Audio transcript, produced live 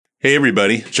Hey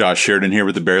everybody, Josh Sheridan here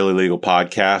with the Barely Legal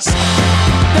Podcast. They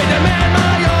demand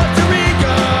my alter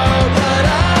ego, but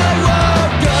I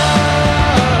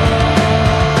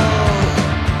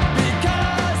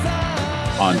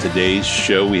won't go. On today's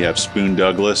show, we have Spoon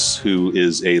Douglas, who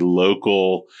is a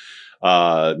local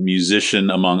musician,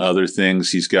 among other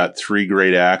things. He's got 3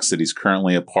 great acts that he's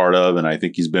currently a part of, and I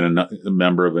think he's been a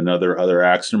member of other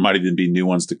acts. There might even be new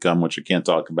ones to come, which I can't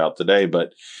talk about today.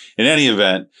 But in any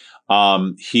event,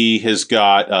 he has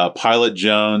got Pilot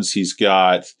Jones. He's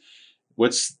got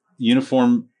what's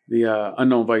uniform? The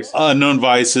Unknown Vices. Unknown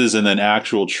Vices, and then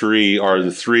Actual Tree are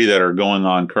the 3 that are going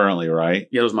on currently, right?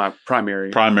 Yeah, that was my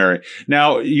primary.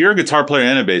 Now, you're a guitar player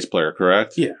and a bass player,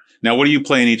 correct? Yeah. Now, what do you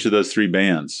play in each of those 3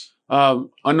 bands?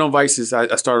 Unknown Vices,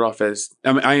 I started off as,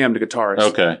 I am the guitarist.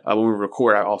 Okay. When we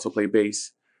record, I also play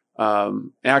bass.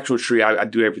 Actual Tree, I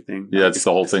do everything. Yeah, it's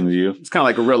the whole thing to you. It's kind of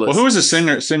like Gorillaz. Well, who was the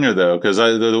singer though? Because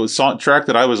the song track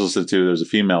that I was listening to, there's a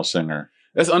female singer.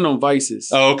 That's Unknown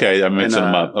Vices. Oh, okay. I'm mixing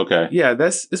them up. Okay. Yeah,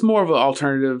 it's more of an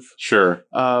alternative Sure.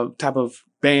 type of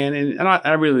band, and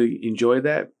I really enjoy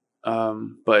that.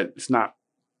 But it's not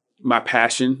my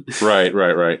passion. Right.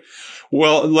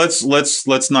 Well, let's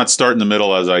not start in the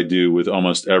middle as I do with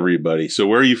almost everybody. So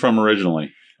where are you from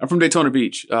originally? I'm from Daytona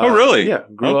Beach. Oh, really? Yeah.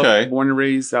 Grew up, born and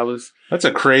raised. That's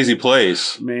a crazy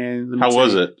place. Man. How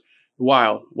was it?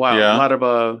 Wild. Yeah. A lot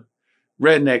of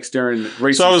rednecks during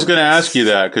race. So I was going to ask you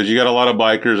that because you got a lot of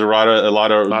bikers, a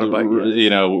lot of bikers, you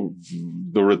know,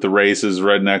 the races,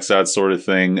 rednecks, that sort of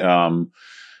thing.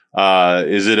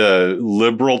 Is it a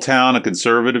liberal town, a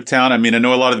conservative town? I mean, I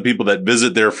know a lot of the people that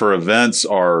visit there for events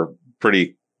are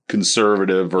pretty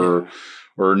conservative or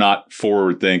not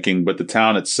forward thinking, but the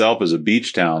town itself is a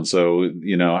beach town. So,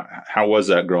 you know, how was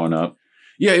that growing up?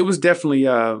 Yeah, it was definitely,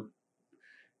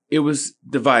 it was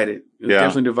divided. It was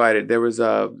definitely divided. There was,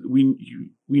 we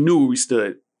knew where we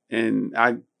stood, and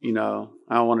I don't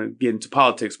want to get into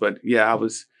politics, but yeah,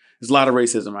 there's a lot of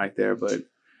racism right there, but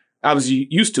I was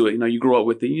used to it. You know, you grow up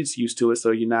with it, you're just used to it.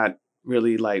 So you're not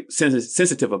really like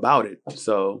sensitive about it.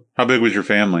 So how big was your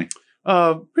family?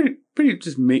 Pretty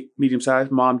just medium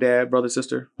sized. Mom, dad, brother,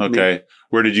 sister. Okay. Me.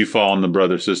 Where did you fall in the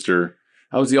brother, sister?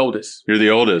 I was the oldest. You're the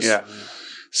oldest. Yeah.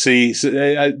 See,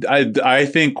 I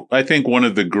think one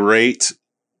of the great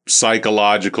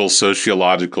psychological,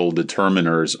 sociological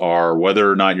determiners are whether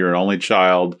or not you're an only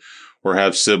child or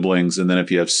have siblings. And then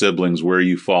if you have siblings, where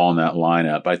you fall in that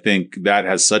lineup. I think that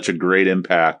has such a great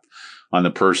impact on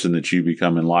the person that you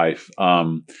become in life.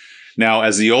 Now,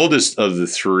 as the oldest of the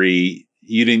 3,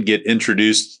 you didn't get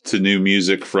introduced to new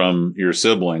music from your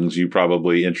siblings. You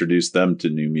probably introduced them to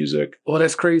new music. Well,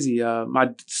 that's crazy.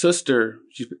 My sister,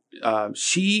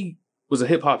 she was a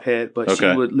hip hop head, but she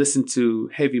would listen to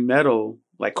heavy metal,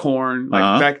 like Korn,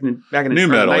 like back in the new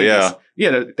metal, 90s.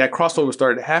 Yeah, that crossover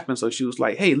started to happen. So she was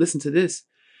like, "Hey, listen to this."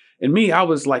 And me, I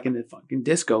was like in the fucking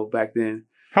disco back then.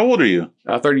 How old are you?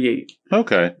 38.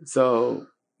 Okay. So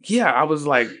yeah, I was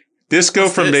like. Disco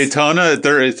from Daytona at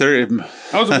 30.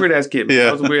 I was a weird ass kid. Man. Yeah.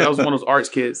 I was weird. I was one of those arts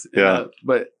kids. Yeah.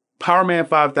 But Power Man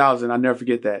 5000, I'll never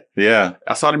forget that. Yeah.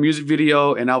 I saw the music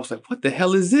video and I was like, what the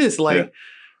hell is this? Like,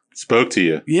 spoke to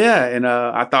you. Yeah. And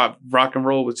I thought rock and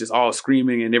roll was just all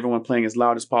screaming and everyone playing as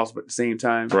loud as possible at the same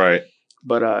time. Right.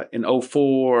 But in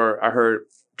 2004, I heard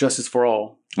Justice for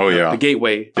All. Oh, yeah. The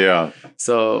Gateway. Yeah.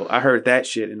 So I heard that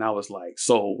shit and I was like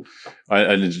sold.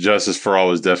 And Justice for All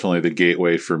was definitely the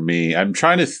gateway for me. I'm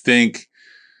trying to think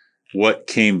what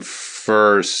came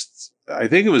first. I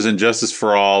think it was Injustice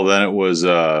for All. Then it was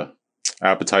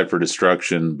Appetite for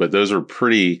Destruction. But those are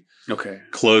pretty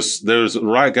close. There's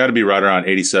got to be right around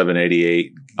 87,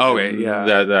 88. Okay, yeah.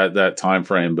 That time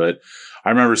frame. But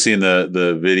I remember seeing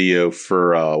the video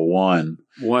for One.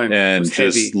 And just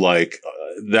heavy. Like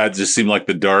that just seemed like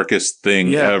the darkest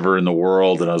thing ever in the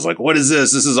world. And I was like, what is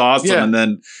this? This is awesome. Yeah. And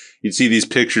then you'd see these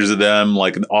pictures of them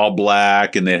like all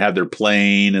black and they'd have their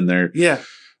plane and they're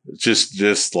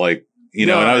just like, you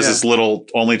know, and I was this little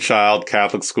only child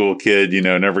Catholic school kid, you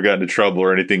know, never got into trouble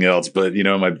or anything else, but you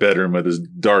know, in my bedroom with this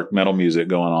dark metal music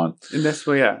going on. And that's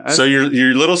what, So your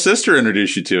little sister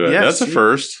introduced you to it. Yes, That's a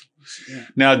first. Yeah.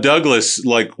 Now, Douglas,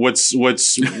 like, where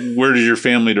did your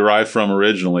family derive from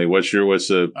originally? What's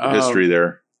the history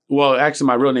there? Well, actually,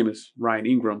 my real name is Ryan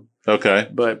Ingram. Okay,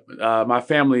 but my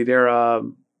family, they're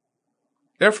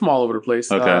They're from all over the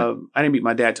place. Okay. I didn't meet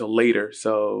my dad till later,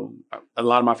 so a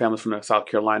lot of my family's from the South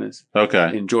Carolinas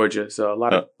Okay. and Georgia. So a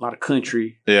lot of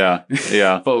country Yeah.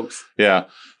 Yeah. folks. Yeah.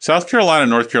 South Carolina and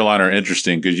North Carolina are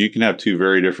interesting because you can have two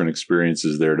very different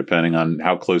experiences there depending on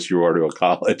how close you are to a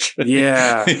college.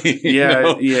 Yeah. You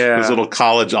know? Yeah. Those little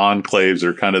college enclaves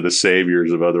are kind of the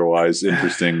saviors of otherwise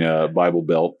interesting Bible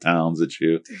Belt towns that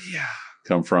you Yeah.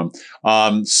 come from.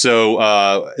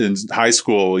 So in high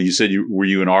school, you said were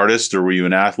you an artist or were you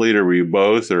an athlete or were you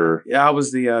both or? Yeah, I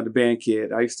was the band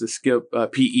kid. I used to skip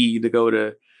PE to go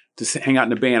to hang out in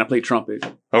the band. I played trumpet.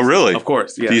 Oh, really? Of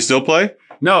course, yeah. Do you still play?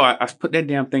 No, I put that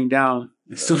damn thing down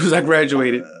as soon as I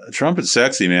graduated. Trumpet's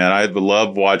sexy, man. I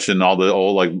love watching all the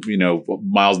old, like, you know,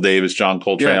 Miles Davis, John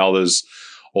Coltrane, Yeah. all those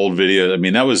old videos. I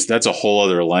mean, that's a whole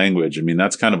other language. I mean,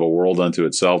 that's kind of a world unto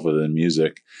itself within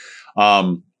music.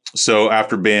 So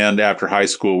after high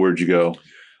school, where'd you go?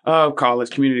 College,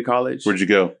 community college. Where'd you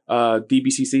go?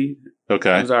 DBCC. That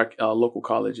Okay. was our local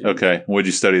college. in Okay. What'd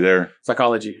you study there?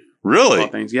 Psychology. All Really?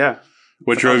 things. Yeah.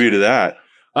 What drove you to that?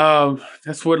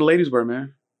 That's where the ladies were,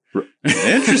 man.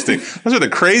 Interesting. Those are the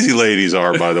crazy ladies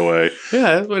are, by the way.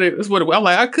 Yeah, that's what I'm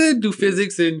like. I could do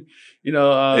physics and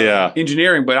Yeah.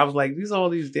 engineering, but I was like, these are all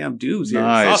these damn dudes here.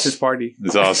 Nice. Sausage party.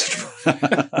 It's awesome.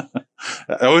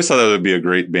 I always thought that would be a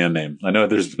great band name. I know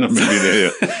there's been a movie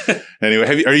there.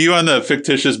 Anyway, are you on the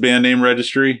fictitious band name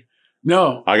registry?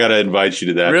 No, I got to invite you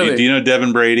to that. Really? Do you know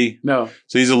Devin Brady? no.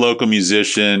 So he's a local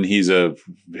musician. He's a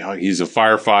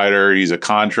firefighter. He's a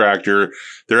contractor.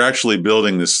 They're actually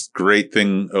building this great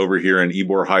thing over here in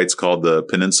Ybor Heights called the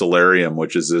Peninsularium,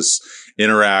 which is this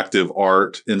interactive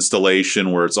art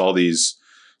installation where it's all these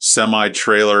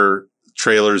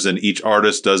trailers and each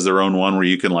artist does their own one where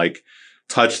you can like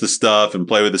touch the stuff and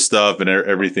play with the stuff and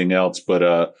everything else.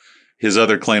 But, his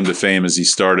other claim to fame is he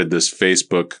started this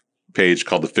Facebook page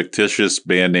called the Fictitious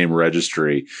Band Name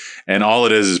Registry. And all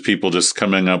it is people just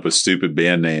coming up with stupid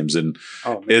band names. And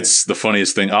Oh, man. it's the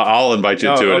funniest thing. I'll invite you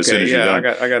to it as soon as you're done.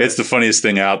 I got It's the funniest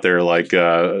thing out there. Like,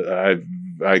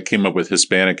 I came up with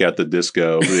Hispanic at the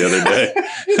Disco the other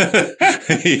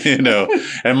day, you know,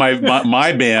 and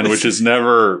my band, which has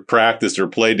never practiced or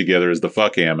played together, is the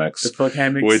Fuck Hammocks. the fuck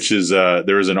hammocks. Which is,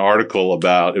 there was an article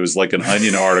about, it was like an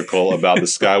Onion article about the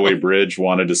Skyway Bridge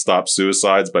wanted to stop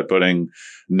suicides by putting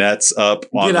nets up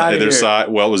on Get outta either here. side.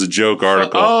 Well, it was a joke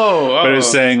article. But it was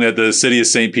saying that the city of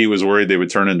St. Pete was worried they would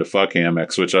turn into Fuck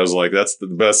Hammocks, which I was like, that's the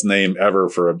best name ever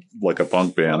for a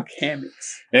punk band. fuck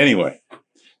hammocks. Anyway,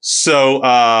 so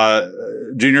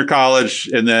junior college,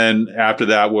 and then after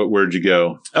that, where'd you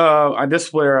go?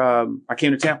 That's where I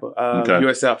came to Tampa. Okay.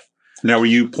 USF. Now, were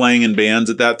you playing in bands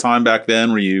at that time back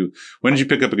then? When did you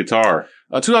pick up a guitar?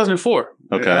 2004.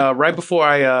 Okay. Right before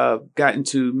I got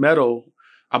into metal,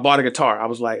 I bought a guitar. I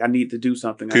was like, I need to do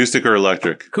something. Acoustic or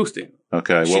electric? Acoustic.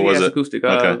 Okay. What Shitty was ass it? Acoustic.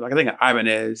 Okay. Like I think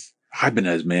Ibanez.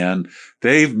 Ibanez, man.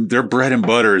 Their bread and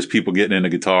butter is people getting into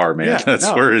guitar, man. Yeah, That's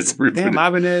no. where it's Damn,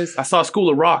 Ibanez. I saw School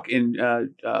of Rock and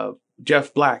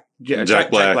Jeff Black. Jack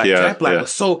Black, yeah, Jack Black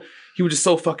yeah. he was just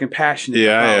so fucking passionate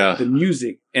Yeah, about yeah. the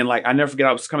music. And like, I never forget,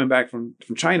 I was coming back from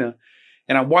China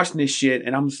and I'm watching this shit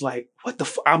and I'm just like, what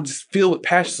the I'm just filled with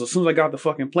passion. So as soon as I got off the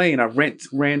fucking plane, I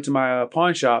ran to my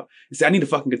pawn shop and said, I need a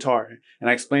fucking guitar. And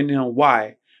I explained to him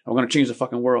why I'm going to change the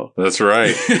fucking world. That's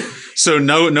right. So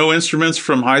no instruments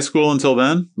from high school until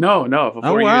then? No, for 4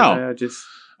 Oh, years. wow. I just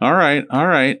All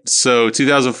right. So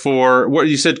 2004, what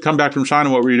you said, come back from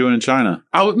China. What were you doing in China?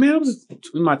 I was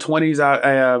in my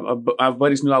 20s. My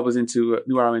buddies knew I was into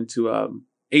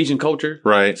Asian culture.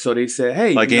 Right. So they said,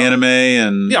 hey. Like you know, anime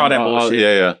and Yeah, all that bullshit.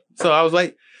 Yeah. So I was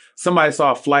like, somebody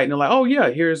saw a flight and they're like, oh yeah,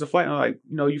 here's a flight. And I'm like,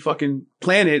 you fucking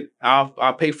plan it.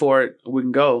 I'll pay for it. We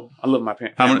can go. I love my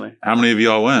family. How many of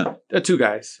y'all went? Two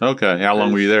guys. Okay. How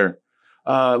long were you there?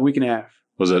 A week and a half.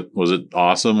 Was it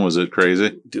awesome? Was it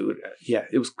crazy? Dude, yeah,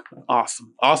 it was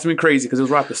awesome. Awesome and crazy because it was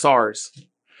right after SARS.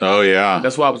 Oh yeah.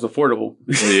 That's why it was affordable.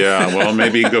 Yeah. Well,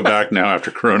 maybe you can go back now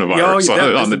after coronavirus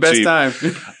that's on the best cheap.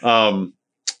 time.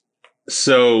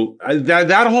 So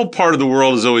that whole part of the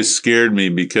world has always scared me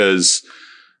because,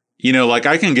 like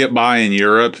I can get by in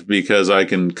Europe because I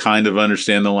can kind of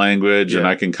understand the language and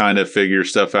I can kind of figure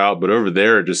stuff out. But over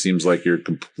there, it just seems like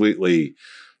the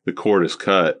cord is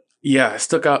cut. Yeah, it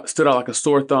stood out like a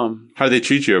sore thumb. How do they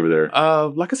treat you over there?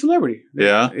 Like a celebrity.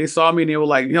 Yeah. They saw me and they were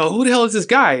like, who the hell is this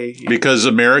guy? Because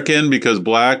American, because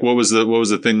black. What was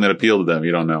the thing that appealed to them?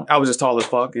 You don't know. I was just tall as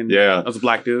fuck and Yeah. I was a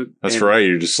black dude. That's and right.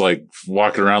 You're just like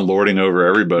walking around lording over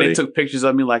everybody. They took pictures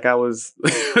of me like I was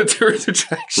a tourist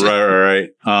attraction. Right.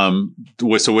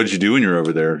 So what did you do when you were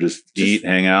over there? Just eat,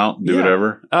 hang out, do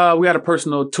whatever? We had a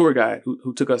personal tour guide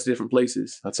who took us to different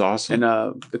places. That's awesome.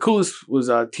 And the coolest was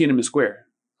Tiananmen Square.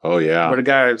 Oh yeah, where the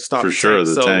guy stopped for sure.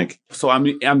 The tank. So I'm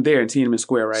there in Tiananmen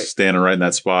Square, right? Standing right in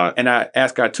that spot. And I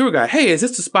asked our tour guide, "Hey, is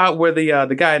this the spot where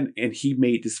the guy?" And he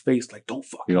made this face like, "Don't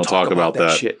fucking You don't talk about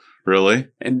that shit." Really?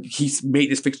 And he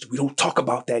made this face. We don't talk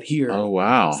about that here. Oh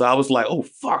wow. So I was like, "Oh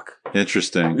fuck."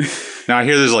 Interesting. Now I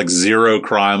hear there's like zero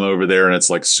crime over there, and it's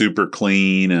like super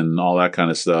clean and all that kind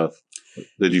of stuff.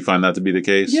 Did you find that to be the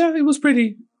case? Yeah, it was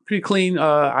pretty clean.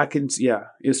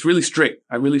 It's really strict.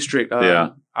 Really strict.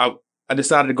 I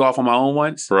decided to go off on my own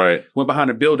once. Right. Went behind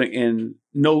a building and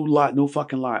no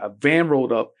fucking lie. A van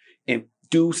rolled up and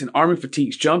dudes in army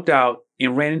fatigues jumped out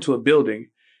and ran into a building.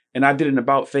 And I did an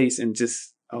about face and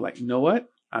just, I was like, you know what?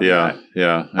 Yeah.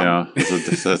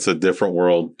 That's a different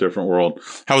world.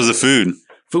 How was the food?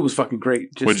 Food was fucking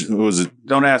great. Which was it?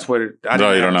 Don't ask what it. I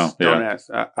No, you didn't don't ask. know. Yeah. Don't ask.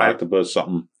 Octopus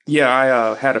something. Yeah,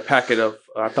 I had a packet of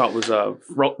I thought was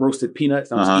roasted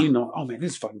peanuts. And I was eating them. Oh man,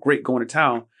 this is fucking great. Going to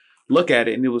town, look at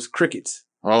it, and it was crickets.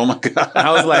 Oh my god! And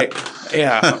I was like,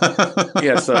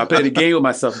 yeah. So I played a game with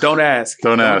myself. Don't ask.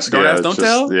 Don't ask. Don't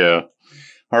tell. Yeah.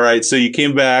 All right. So you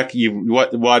came back. You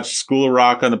watched School of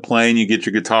Rock on the plane. You get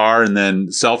your guitar, and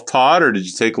then self-taught, or did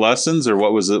you take lessons, or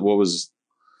what was it? What was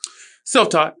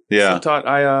self-taught? Yeah, self-taught.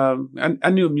 I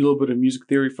knew a little bit of music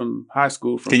theory from high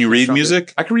school. Can you read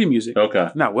music? I can read music. Okay,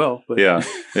 not well, but yeah.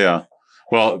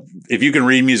 Well, if you can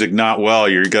read music not well,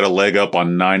 you're got a leg up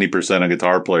on 90% of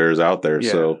guitar players out there.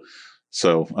 Yeah.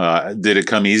 So did it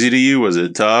come easy to you? Was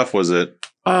it tough? Was it?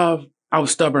 I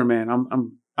was stubborn, man.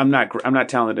 I'm not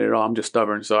talented at all. I'm just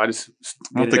stubborn. So I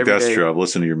don't think that's true. I've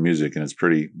listened to your music and it's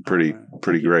pretty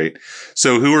great.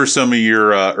 So who are some of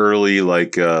your early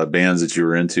bands that you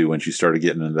were into when you started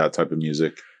getting into that type of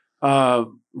music?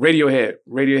 Radiohead.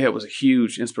 Radiohead was a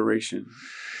huge inspiration.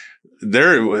 So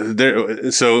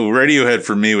Radiohead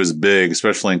for me was big,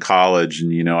 especially in college.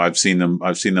 And, I've seen them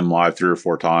live 3 or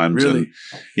 4 times. Really?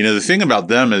 And, the thing about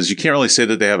them is you can't really say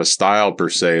that they have a style per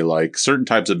se. Like certain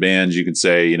types of bands, you can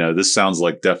say, this sounds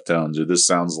like Deftones, or this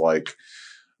sounds like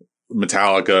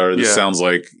Metallica, or this sounds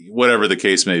like whatever the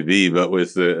case may be. But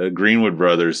with the Greenwood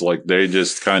Brothers, like they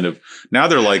just kind of, now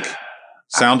they're like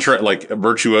soundtrack, like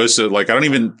virtuoso. Like I don't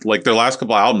even like their last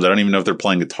couple of albums. I don't even know if they're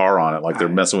playing guitar on it. Like they're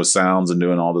messing with sounds and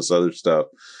doing all this other stuff.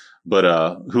 But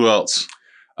who else?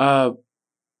 Don't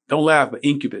laugh, but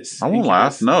Incubus. I won't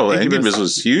laugh. No, Incubus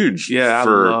was huge. Yeah, I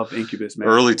love Incubus, man.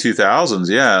 Early 2000s.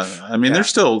 Yeah, I mean they're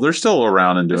still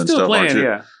around and doing stuff. Playing,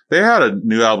 yeah. They had a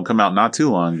new album come out not too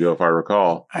long ago, if I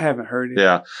recall. I haven't heard it.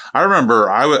 Yeah, I remember.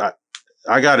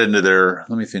 I got into their,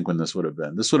 let me think when this would have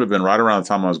been. This would have been right around the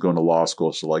time I was going to law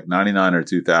school. So like 99 or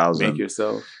 2000. Make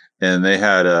yourself. And they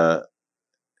had was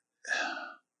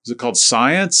it called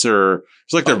Science, or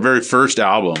it's like their very first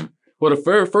album? Well,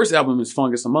 the first album is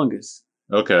Fungus Among Us.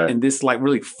 Okay. And this like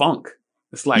really funk.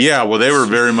 It's like. Yeah, well, they were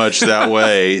very much that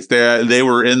way. They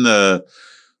were in the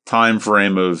time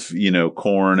frame of,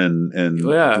 Korn and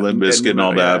Limp Bizkit and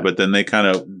all that. But then they kind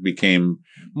of became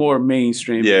more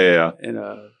mainstream. Yeah.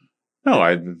 And no,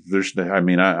 I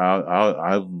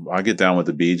get down with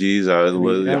the Bee Gees,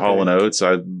 Hall & Oates.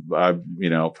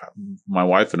 My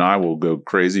wife and I will go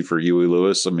crazy for Huey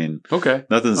Lewis. I mean,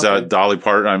 nothing's Dolly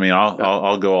Parton. I mean,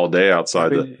 I'll go all day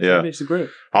outside.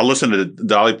 I'll listen to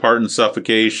Dolly Parton,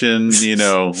 Suffocation,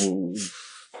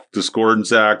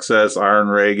 Discordance Access, Iron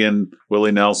Reagan,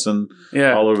 Willie Nelson,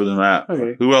 all over the map.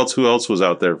 Okay. Who else was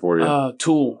out there for you?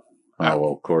 Tool. Oh,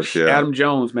 well, of course, yeah. Adam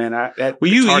Jones, man.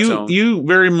 You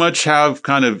very much have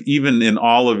kind of, even in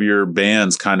all of your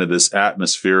bands, kind of this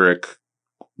atmospheric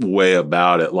way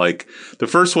about it. Like the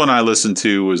first one I listened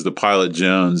to was the Pilot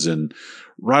Jones, and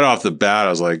right off the bat,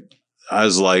 I was like,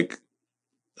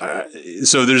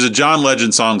 so there's a John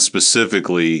Legend song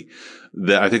specifically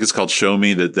that I think it's called "Show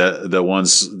Me," the one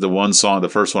song, the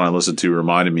first one I listened to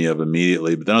reminded me of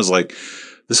immediately. But then I was like,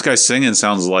 this guy singing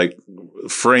sounds like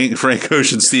Frank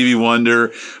Ocean, Stevie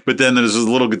Wonder, but then there's a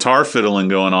little guitar fiddling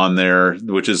going on there,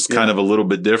 which is kind of a little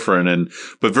bit different,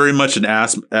 but very much an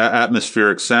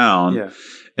atmospheric sound. Yeah.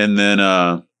 And then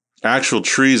Actual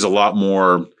Trees a lot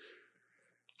more,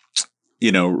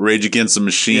 Rage Against the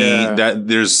Machine. Yeah. That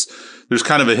there's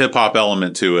kind of a hip hop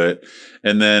element to it,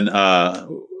 and then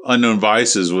Unknown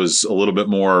Vices was a little bit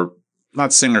more,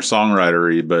 not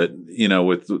singer-songwritery, but,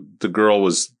 with the girl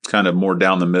was kind of more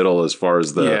down the middle as far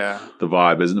as the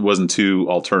vibe. It wasn't too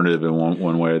alternative in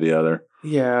one way or the other.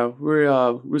 Yeah,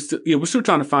 we're still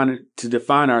trying to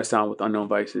define our sound with Unknown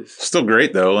Vices. Still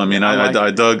great though. I mean,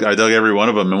 I dug every one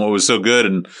of them, and what was so good,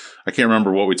 and I can't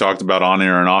remember what we talked about on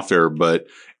air and off air, but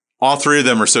all three of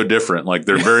them are so different. Like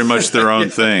they're very much their own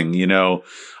thing,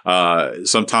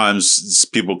 Sometimes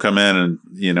people come in and,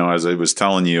 as I was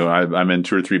telling you, I'm in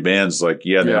 2 or 3 bands. Like,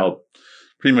 they all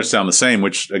pretty much sound the same,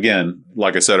 which again,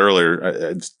 like I said earlier,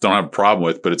 I don't have a problem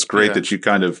with, but it's great that you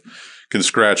kind of can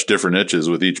scratch different itches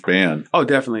with each band. Oh,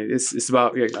 definitely. It's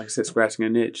about, like I said, scratching a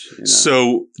niche.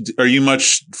 So are you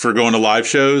much for going to live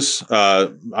shows?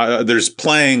 There's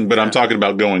playing, but I'm talking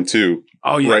about going to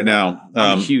right now.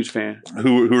 I'm a huge fan.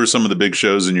 Who are some of the big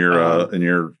shows in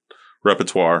your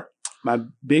repertoire? My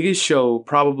biggest show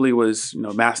probably was,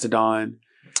 Mastodon.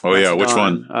 Oh, yeah. Which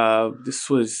one? This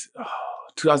was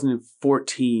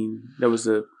 2014. There was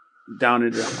down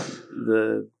at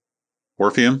the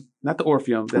Orpheum? Not the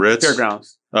Orpheum, the Ritz?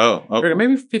 Fairgrounds. Oh.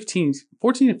 Maybe 14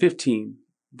 and 15.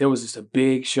 There was just a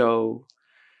big show.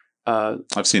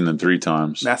 I've seen them 3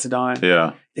 times. Mastodon.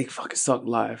 Yeah. They fucking suck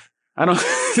live. I don't.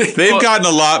 They've gotten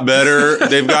a lot better.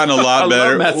 They've gotten a lot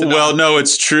better. Well, no,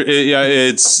 it's true.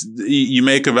 It's you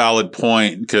make a valid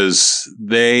point because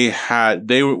they had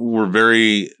a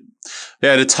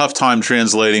tough time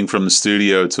translating from the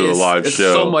studio to a live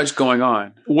show. So much going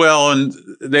on. Well, and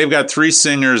they've got 3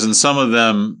 singers, and some of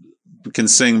them can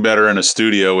sing better in a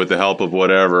studio with the help of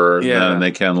whatever than they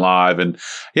can live. And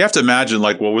you have to imagine,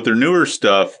 with their newer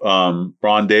stuff,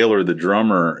 Ron Daler, the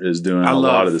drummer, is doing a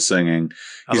lot of the singing.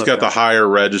 He's got the higher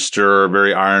register,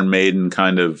 very Iron Maiden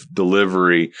kind of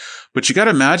delivery. But you got to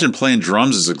imagine playing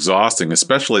drums is exhausting,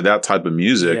 especially that type of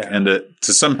music, and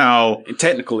to somehow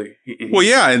technically,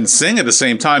 and sing at the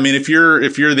same time. I mean, if you're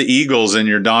the Eagles and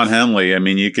you're Don Henley, I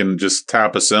mean, you can just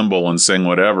tap a cymbal and sing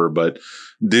whatever. But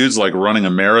dude's like running a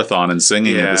marathon and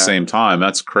singing at the same time.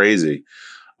 That's crazy.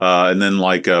 And then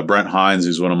Brent Hines,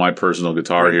 who's one of my personal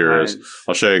guitar heroes.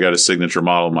 I'll show you. I got a signature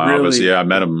model in my office. Yeah, I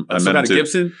met him. I met him too.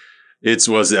 Gibson? It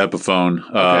was the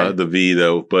Epiphone, the V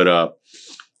though. But,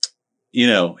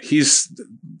 he's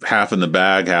half in the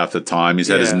bag half the time. He's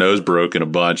had his nose broken a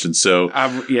bunch. And so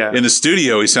in the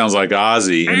studio, he sounds like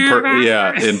Ozzy.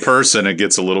 In person, it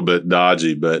gets a little bit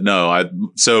dodgy. But no,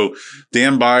 so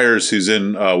Dan Byers, who's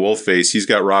in Wolfface, he's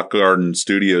got Rock Garden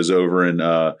Studios over in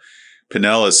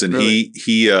Pinellas, and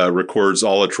he records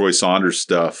all of Troy Saunders'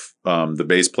 stuff. The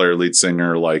bass player, lead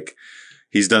singer,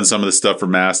 he's done some of the stuff for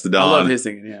Mastodon. I love his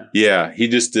singing, yeah. Yeah, he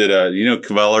just did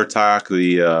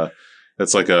Kvelertak,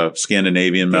 that's like a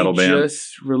Scandinavian metal band. He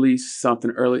just released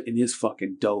something early, and it's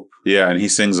fucking dope. Yeah, and he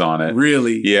sings on it.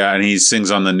 Really? Yeah, and he sings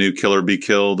on the new Killer Be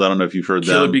Killed. I don't know if you've heard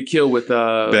that. Killer Be Killed with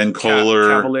Ben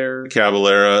Kohler,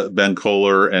 Cavalera, Ben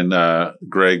Kohler, and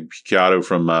Greg Picciotto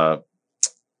from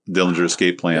Dillinger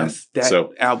Escape Plan. That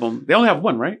album. They only have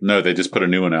one, right? No, they just put a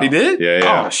new one out. They did?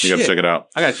 Yeah. Oh, shit. You got to check it out.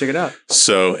 I got to check it out.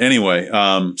 So anyway,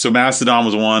 so Mastodon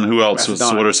was one. Who else?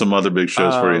 So what are some other big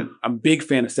shows for you? I'm a big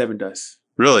fan of Seven Dust.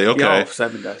 Really? Okay.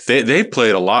 Seven Dust. They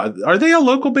played a lot. Are they a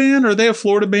local band? Are they a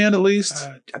Florida band at least?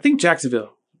 I think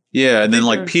Jacksonville. Yeah, and then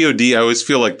POD, I always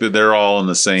feel like they're all in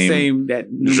the same that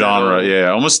genre. Yeah,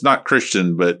 almost not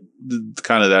Christian, but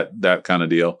kind of that kind of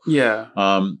deal. Yeah.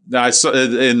 I saw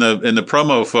in the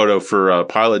promo photo for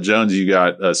Pilot Jones, you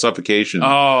got Suffocation.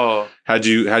 Oh, how'd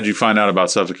you find out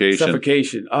about Suffocation?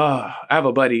 Suffocation. I have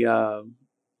a buddy,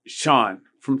 Sean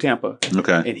from Tampa.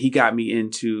 Okay, and he got me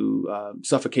into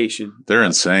Suffocation. They're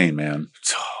insane, man.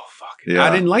 Oh, yeah.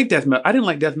 I didn't like death metal. I didn't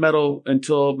like death metal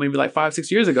until maybe 5-6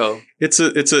 years ago. It's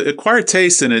a acquired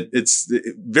taste, and it's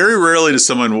very rarely does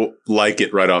someone like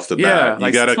it right off the bat. Yeah,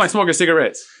 it's like smoking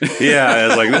cigarettes.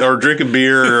 Yeah, it's or drinking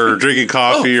beer or drinking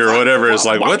coffee or whatever. It's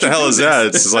what the hell is that?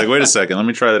 It's wait a second, let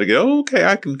me try that again. Oh, okay,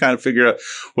 I can kind of figure out.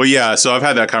 Well, yeah. So I've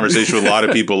had that conversation with a lot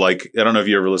of people. I don't know if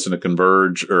you ever listen to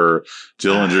Converge or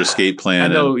Dillinger Escape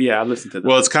Plan. I know. I've listened to them.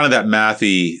 Well, it's kind of that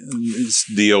mathy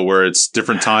deal where it's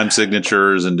different time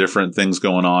signatures and different things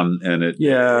going on, and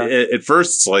at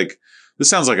first it's this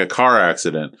sounds like a car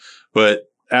accident, but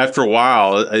after a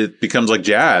while it becomes like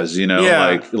jazz,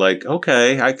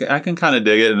 okay, I can kind of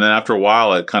dig it, and then after a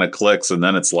while it kind of clicks, and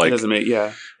then it's it doesn't make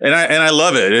and I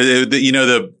love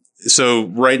it. So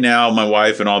right now my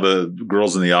wife and all the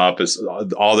girls in the office,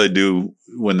 all they do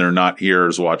when they're not here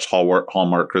is watch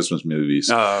Hallmark Christmas movies.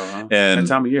 And that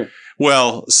time of year.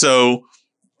 Well, so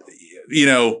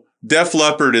Def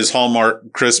Leppard is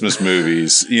Hallmark Christmas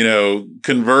movies.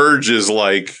 Converge is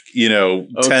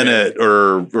Tenet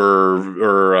or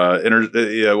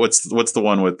what's the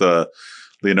one with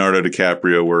Leonardo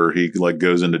DiCaprio where he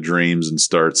goes into dreams and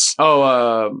starts.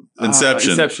 Inception.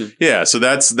 Inception. Yeah, so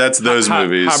that's those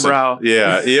movies. Highbrow.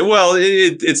 Yeah. Well,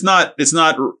 it's not.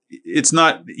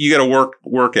 You got to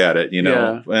work at it,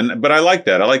 but I like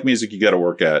that. I like music you got to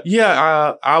work at.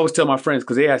 Yeah, I always tell my friends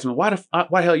because they ask me why the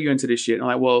hell are you into this shit? And I'm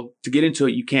like, well, to get into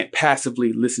it, you can't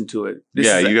passively listen to it.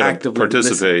 You got to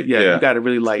participate. Yeah, you got to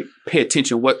really pay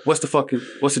attention. What's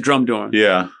the drum doing?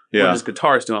 Yeah. What is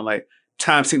guitarist doing?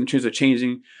 Time signatures are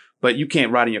changing. but you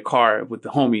can't ride in your car with the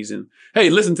homies and, hey,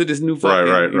 listen to this new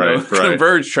fucking Right.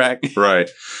 Converge track. Right.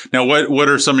 Now, what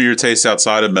are some of your tastes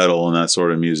outside of metal and that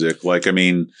sort of music? Like, I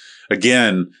mean,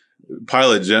 again,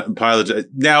 Pilot.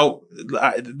 Now,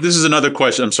 this is another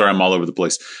question. I'm sorry, I'm all over the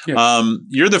place. Yeah.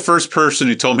 You're the first person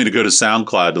who told me to go to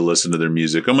SoundCloud to listen to their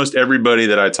music. Almost everybody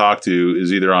that I talk to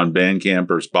is either on Bandcamp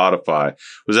or Spotify.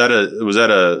 Was that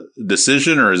a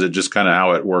decision, or is it just kind of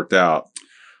how it worked out?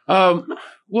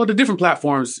 Well, the different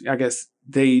platforms, I guess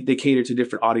they cater to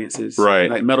different audiences. Right.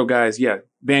 Like metal guys, yeah,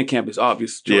 Bandcamp is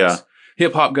obvious choice. Yeah.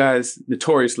 Hip hop guys,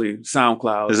 notoriously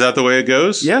SoundCloud. Is that the way it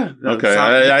goes? Yeah. Okay.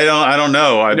 I don't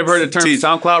know. You never heard the term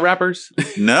SoundCloud rappers?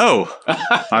 No.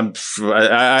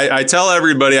 I tell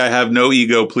everybody I have no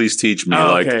ego. Please teach me.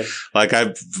 Oh, okay.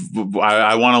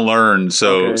 I want to learn.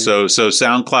 So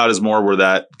SoundCloud is more where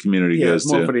that community goes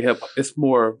it's more to. for the hip hop. It's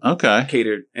more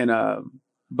catered. And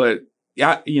but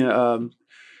yeah,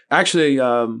 actually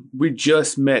we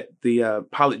just met the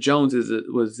Pilot Jones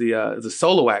was a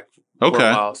solo act. For a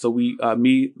while. So we,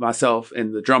 me, myself,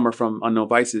 and the drummer from Unknown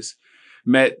Vices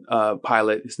met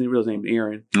Pilot. His real name is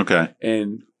Aaron. Okay.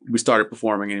 And we started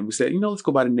performing, and we said, let's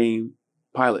go by the name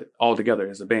Pilot all together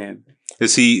as a band.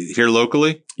 Is he here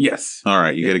locally? Yes. All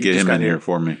right. You got to get him in here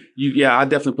for me. I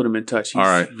definitely put him in touch. He's all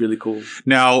right. Really cool.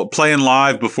 Now, playing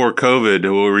live before COVID,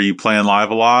 were you playing live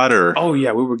a lot, or? Oh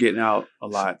yeah, we were getting out a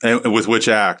lot. And with which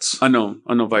acts? Unknown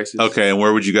Vices. Okay. And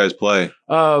where would you guys play?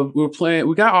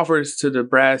 We got offers to the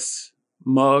Brass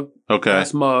Mug. Okay.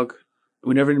 Brass Mug.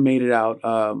 We never made it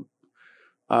out.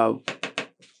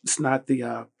 It's not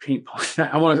the pink pony.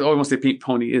 I want to say pink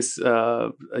pony. It's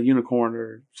a unicorn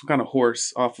or some kind of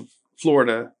horse off of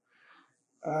Florida.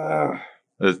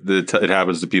 It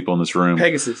happens to people in this room.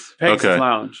 Pegasus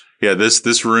Lounge. Yeah,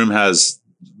 this room has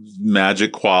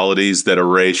magic qualities that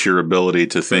erase your ability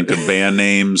to think of band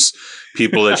names,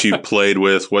 people that you've played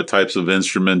with, what types of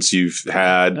instruments you've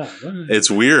had.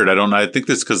 It's weird. I think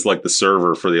that's because like the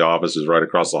server for the office is right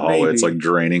across the hallway. Maybe. It's like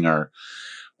draining our.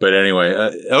 But anyway,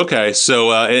 okay.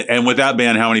 So and with that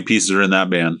band, how many pieces are in that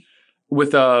band?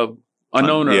 With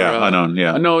Unknown. Unknown.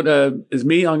 Yeah. Unknown is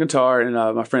me on guitar and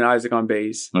my friend Isaac on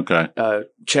bass. Okay.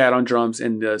 Chad on drums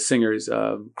and the singer is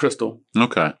Crystal.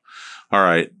 Okay. All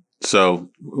right. So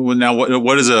now,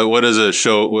 what does a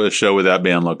show with that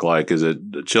band look like? Is it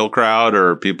a chill crowd,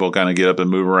 or people kind of get up and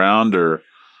move around, or?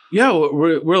 Yeah,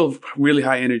 we're really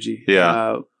high energy.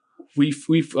 Yeah. We've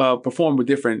performed with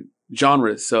different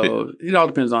genres, so it all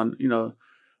depends on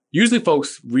Usually,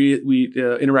 folks we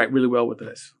interact really well with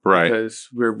us, right? Because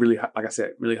we're really, like I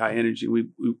said, really high energy. We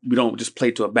don't just play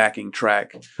to a backing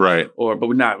track, right? But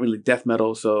we're not really death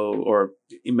metal, or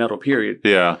metal period.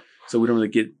 Yeah. So we don't really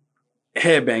get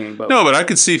headbanging. But I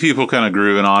could see people kind of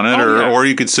grooving on it, or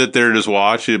you could sit there and just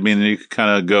watch. I mean, you could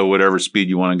kind of go whatever speed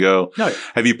you want to go. Oh, yeah.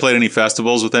 Have you played any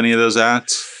festivals with any of those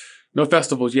acts? No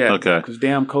festivals yet. Okay. Because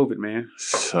damn COVID, man.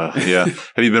 Yeah.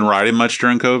 Have you been writing much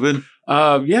during COVID?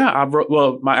 Yeah. I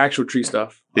wrote my actual tree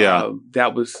stuff. Yeah.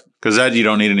 That was. Because that you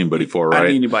don't need anybody for, right? I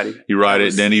don't need anybody. You write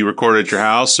it, then you record at your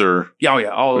house, or? Yeah, yeah.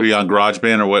 Are you on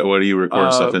GarageBand, or what do you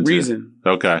record stuff into? Reason.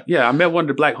 Okay. Yeah, I met one of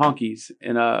the Black Honkies,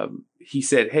 and he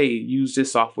said, "Hey, use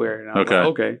this software." And I was like,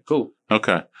 okay, cool.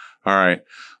 Okay. All right.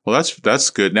 Well, that's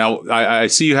good. Now, I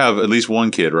see you have at least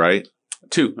one kid, right?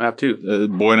 Two. I have two.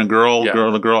 Boy and a girl? Yeah. Girl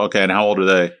and a girl? Okay. And how old are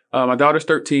they? My daughter's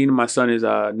 13 and my son is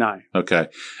 9. Okay.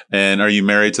 And are you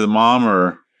married to the mom,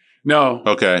 or? No.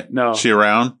 Okay. No. Is she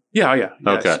around? Yeah, yeah.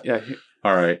 Okay. Yeah.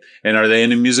 All right. And are they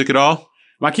into music at all?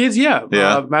 My kids, yeah.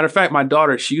 Yeah. Matter of fact, my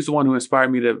daughter, she's the one who inspired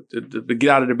me to get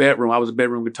out of the bedroom. I was a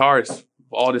bedroom guitarist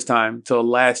all this time until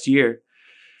last year.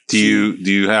 Do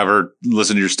you have her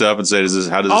listen to your stuff and say,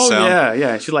 how does it sound? Oh,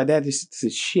 yeah. She's like, Dad, this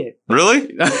is shit.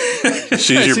 Really?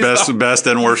 She's your best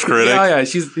and worst critic?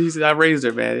 Yeah. I raised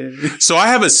her, man. So I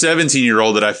have a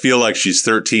 17-year-old that I feel like she's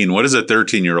 13. What does a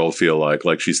 13-year-old feel like?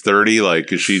 Like she's 30?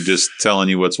 Like, is she just telling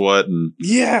you what's what? And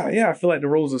Yeah. I feel like the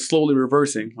roles are slowly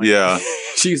reversing. Like, yeah.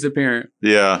 She's the parent.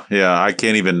 Yeah. I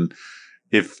can't even...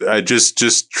 If I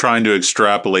just trying to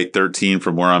extrapolate 13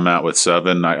 from where I'm at with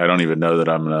 7, I don't even know that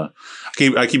I'm gonna.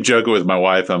 I keep joking with my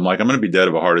wife. I'm like, I'm gonna be dead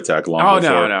of a heart attack long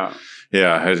before. No.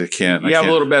 Yeah, I can't. You have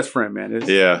a little best friend, man.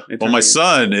 Well, my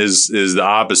son is the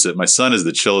opposite. My son is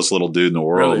the chillest little dude in the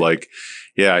world. Really? Like,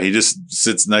 yeah, he just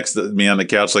sits next to me on the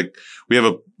couch. Like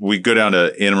we go down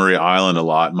to Anna Maria Island a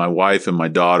lot. My wife and my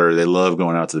daughter, they love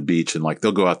going out to the beach, and like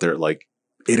they'll go out there at like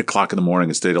 8:00 in the morning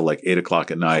and stay till like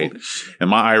 8:00 at night. And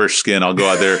my Irish skin, I'll go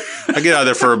out there. I get out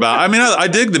there for about, I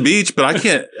dig the beach, but I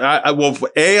can't, well,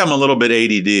 A, I'm a little bit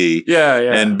ADD. Yeah.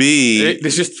 And B,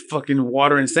 it's just fucking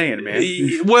water and sand, man.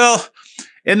 Well,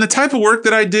 And the type of work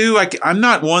that I do, I'm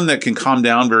not one that can calm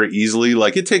down very easily.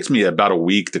 Like it takes me about a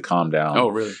week to calm down. Oh,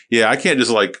 really? Yeah, I can't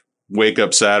just like wake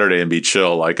up Saturday and be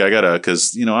chill. Like I gotta,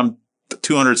 because I'm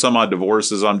 200 some odd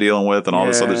divorces I'm dealing with and all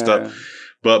this other stuff.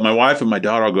 But my wife and my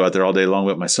daughter will go out there all day long.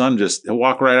 But my son he'll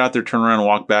walk right out there, turn around and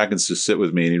walk back and just sit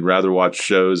with me. And he'd rather watch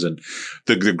shows. And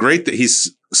the great that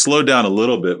he's slowed down a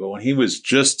little bit. But when he was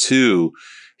just 2,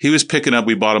 he was picking up,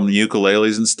 we bought him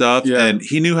ukuleles and stuff. Yeah. And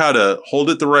he knew how to hold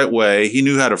it the right way. He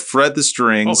knew how to fret the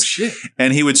strings. Oh, shit.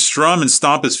 And he would strum and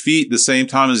stomp his feet the same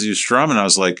time as he was strumming. I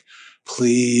was like,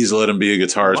 please let him be a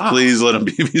guitarist. Wow. Please let him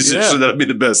be a musician. Yeah. That'd be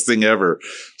the best thing ever.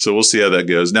 So we'll see how that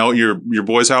goes. Now, your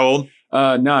boy's how old?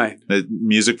 9.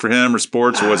 Music for him or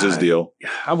sports? Or what's his deal?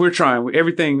 We're trying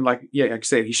everything. Like I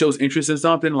said, he shows interest in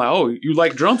something. Like, oh, you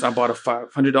like drums? I bought a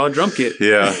 $500 drum kit.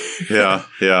 Yeah.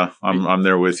 I'm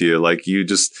there with you. Like you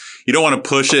don't want to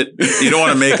push it. You don't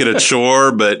want to make it a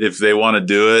chore. But if they want to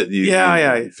do it, you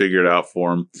figure it out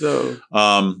for them. So,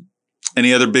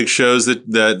 any other big shows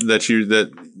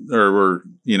that were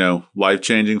life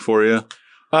changing for you?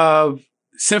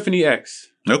 Symphony X.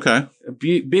 Okay.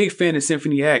 Big fan of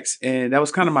Symphony X, and that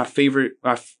was kind of my favorite,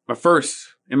 my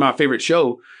first and my favorite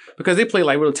show because they play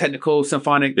like real technical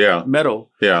symphonic metal.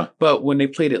 Yeah. But when they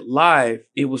played it live,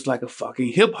 it was like a fucking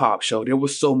hip hop show. There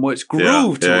was so much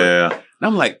groove to it. Yeah. And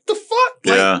I'm like, the fuck?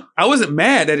 Like, I wasn't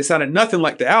mad that it sounded nothing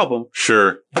like the album.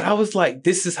 Sure. But I was like,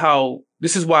 this is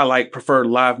why I like prefer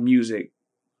live music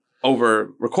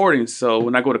over recordings. So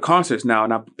when I go to concerts now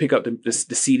and I pick up the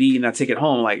CD and I take it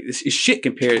home, like it's shit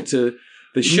compared to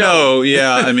the show. No,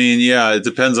 yeah. I mean, it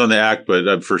depends on the act,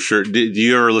 but for sure. Do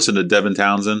you ever listen to Devin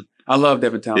Townsend? I love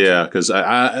Devin Townsend. Yeah, because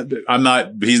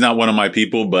he's not one of my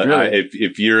people, but really?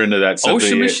 if you're into that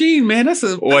Ocean Machine, man, he's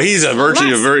a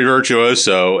very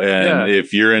virtuoso, and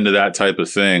if you're into that type of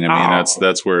thing, I mean,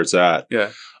 that's where it's at. Yeah.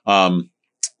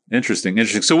 Interesting.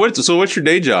 So what's your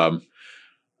day job?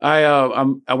 I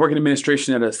work in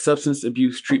administration at a substance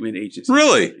abuse treatment agency.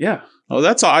 Really? Yeah. Oh,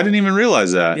 that's all. I didn't even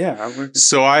realize that. Yeah.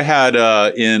 So I had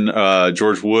in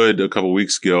George Wood a couple of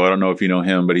weeks ago. I don't know if you know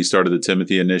him, but he started the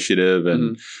Timothy Initiative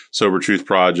and Sober Truth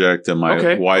Project, and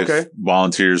my wife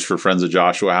volunteers for Friends of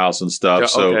Joshua House and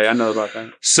stuff. Okay, I know about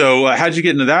that. So how'd you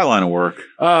get into that line of work?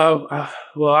 Well,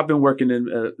 I've been working in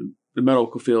the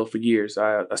medical field for years.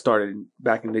 I started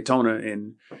back in Daytona,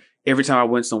 and every time I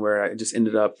went somewhere, I just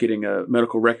ended up getting a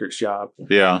medical records job.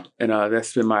 Yeah. And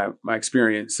that's been my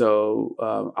experience. So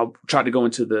I tried to go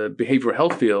into the behavioral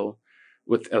health field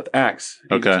with ACTS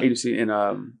agency. And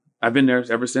I've been there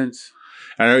ever since.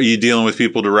 And are you dealing with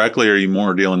people directly, or are you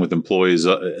more dealing with employees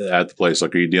at the place?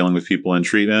 Like, are you dealing with people in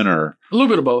treatment, or? A little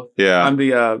bit of both. Yeah. I'm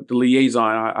the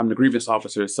liaison. I'm the grievance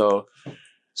officer. So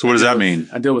what does that mean?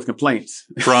 I deal with complaints.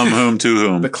 From whom to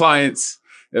whom? The clients.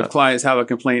 If clients have a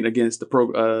complaint against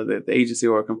the agency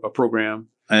or a program.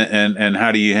 And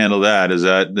how do you handle that? Does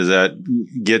that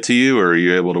get to you, or are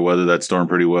you able to weather that storm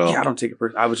pretty well? Yeah, I don't take it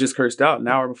personally. I was just cursed out an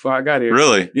hour before I got here.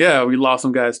 Really? Yeah, we lost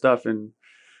some guy's stuff, and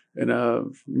it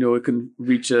couldn't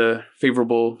reach a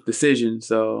favorable decision.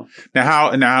 So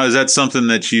now is that something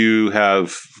that you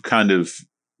have kind of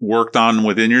worked on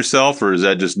within yourself, or is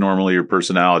that just normally your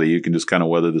personality? You can just kind of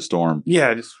weather the storm.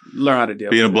 Yeah, just learn how to deal.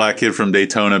 Being a black kid from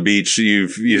Daytona Beach,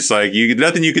 it's like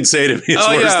nothing you can say to me is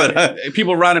worse than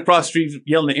people riding across the street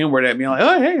yelling the N-word at me. I'm like,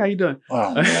 oh, hey, how you doing?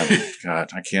 Oh man,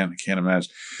 God, I can't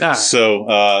imagine. So,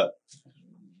 I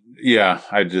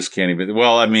just can't even.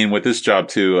 Well, I mean, with this job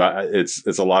too,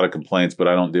 it's a lot of complaints, but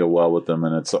I don't deal well with them,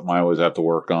 and it's something I always have to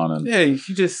work on. And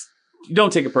you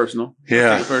don't take it personal.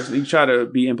 Yeah. You try to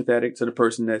be empathetic to the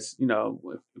person that's,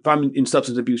 if I'm in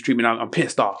substance abuse treatment, I'm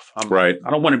pissed off. Right. I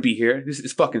don't want to be here.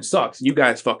 This fucking sucks. You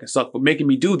guys fucking suck for making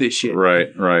me do this shit.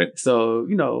 Right. So,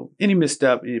 any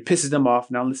misstep, it pisses them off.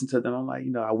 And I listen to them. I'm like,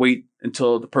 I wait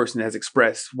until the person has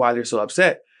expressed why they're so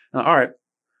upset. All right,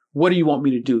 what do you want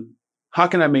me to do? How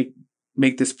can I make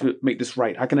this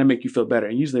right? How can I make you feel better?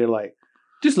 And usually they're like,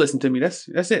 just listen to me. That's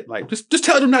it. Like, just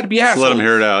tell them not to be assholes. Let them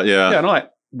hear it out. Yeah. Yeah. And I'm like,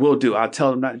 will do. I'll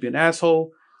tell them not to be an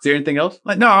asshole. Is there anything else?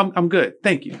 Like, no, I'm good.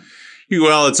 Thank you.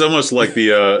 Well, it's almost like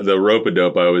the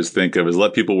rope-a-dope I always think of is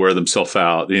let people wear themselves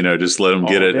out. Just let them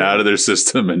get it out of their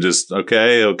system and just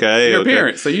okay. You're a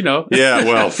parent, so Yeah,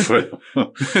 well,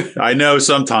 I know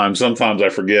sometimes I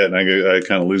forget and I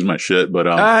kind of lose my shit. But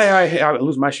I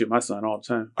lose my shit, my son, all the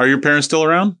time. Are your parents still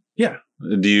around? Yeah.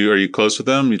 Are you close with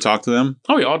them? You talk to them?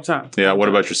 Oh yeah, all the time. Yeah. What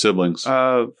about your siblings?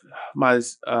 I have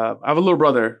a little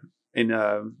brother, and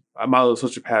my little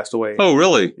sister passed away. Oh,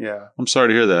 really? Yeah. I'm sorry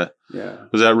to hear that. Yeah.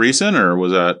 Was that recent, or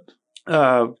was that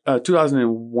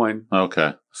 2001?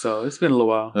 Okay. So it's been a little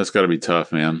while. That's got to be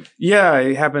tough, man. Yeah,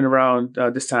 it happened around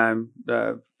this time.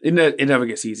 It never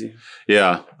gets easy.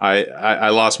 Yeah. I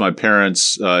lost my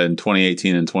parents in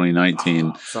 2018 and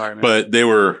 2019, Sorry, man. but they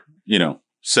were,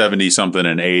 70 something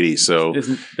and 80. So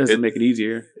Doesn't make it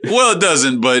easier. well, it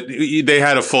doesn't, but they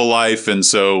had a full life. And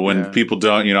so when people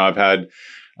don't, I've had,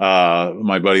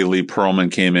 my buddy Lee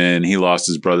Pearlman came in, he lost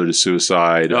his brother to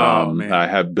suicide. Man. I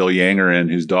had Bill Yanger in,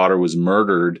 whose daughter was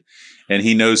murdered, and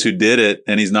he knows who did it,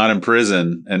 and he's not in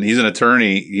prison, and he's an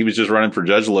attorney. He was just running for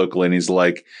judge locally, and he's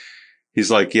like,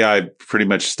 yeah, I pretty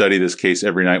much study this case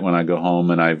every night when I go home,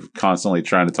 and I'm constantly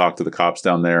trying to talk to the cops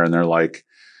down there, and they're like,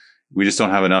 we just don't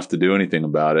have enough to do anything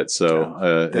about it. So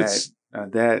I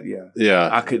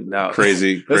couldn't. No.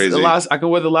 Crazy. I can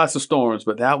weather lots of storms,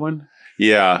 but that one.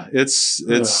 Yeah, it's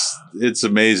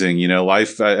amazing.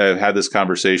 Life. I've had this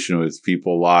conversation with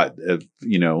people a lot.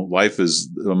 Life is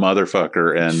a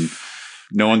motherfucker, and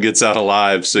no one gets out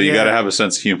alive. So you got to have a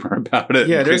sense of humor about it.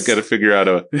 Yeah, you got to figure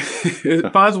out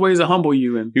it finds ways to humble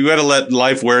you, and you got to let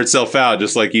life wear itself out,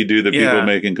 just like you do the people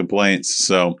making complaints.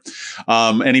 So,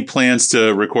 any plans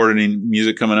to record any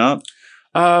music coming up?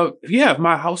 If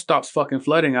my house stops fucking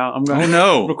flooding out, I'm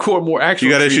gonna record more actual.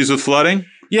 You got issues with flooding?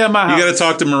 Yeah, my house. You got to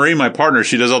talk to Marie, my partner.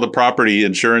 She does all the property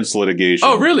insurance litigation.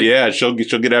 Oh, really? Yeah, she'll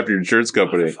get after your insurance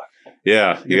company.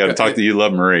 Yeah, you got to talk to. You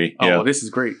love Marie. Oh, yeah. well, this is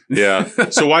great. Yeah.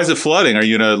 So why is it flooding? Are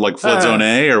you in a flood zone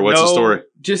A, or what's the story?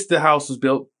 Just the house was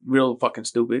built real fucking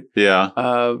stupid. Yeah.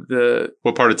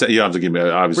 What part of town? You don't have to give me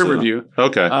obviously. Riverview.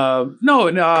 Okay.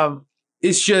 No.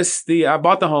 It's just I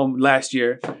bought the home last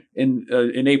year in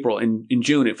April. In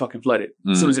June, it fucking flooded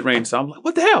as soon as it rained. So I'm like,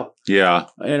 what the hell? Yeah.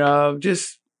 And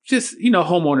just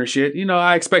homeowner shit.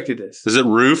 I expected this. Is it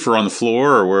roof or on the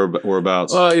floor or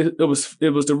whereabouts? It was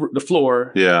the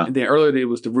floor. Yeah. And then earlier it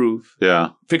was the roof.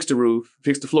 Yeah. Fixed the roof,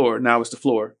 fixed the floor. Now it's the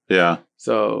floor. Yeah.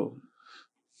 So,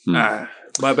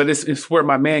 but it's where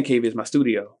my man cave is, my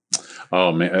studio.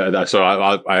 Oh man! So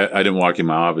I didn't walk in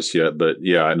my office yet, but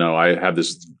yeah, I know I have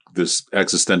this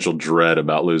existential dread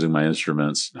about losing my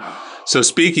instruments. So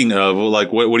speaking of,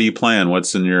 what do you plan?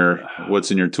 What's in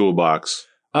your toolbox?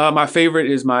 My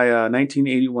favorite is my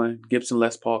 1981 Gibson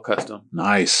Les Paul Custom.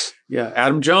 Nice. Yeah,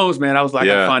 Adam Jones, man. I was like,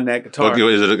 I find that guitar. Okay,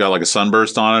 is it got like a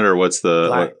sunburst on it, or what's the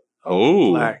black?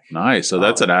 Black. Nice. So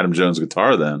that's an Adam Jones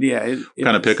guitar then. Yeah. What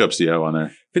kind of pickups do you have on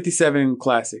there? 57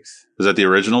 Classics. Is that the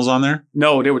originals on there?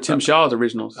 No, they were Tim Shaw's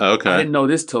originals. Okay. I didn't know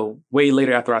this till way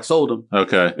later after I sold them.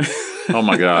 Okay. Oh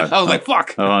my God. I was like,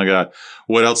 fuck. Oh my God.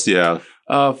 What else do you have?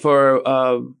 I have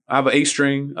an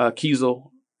 8-string Kiesel,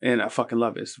 and I fucking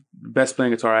love it. It's the best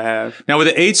playing guitar I have. Now with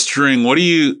the 8-string, what do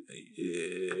you?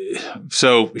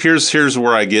 So here's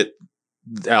where I get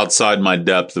outside my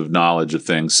depth of knowledge of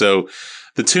things. So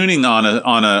the tuning on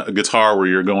a guitar where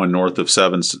you're going north of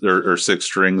 7 or 6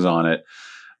 strings on it,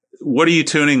 what are you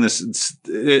tuning this?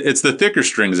 It's the thicker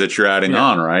strings that you're adding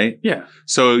on, right? Yeah.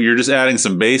 So you're just adding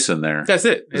some bass in there. That's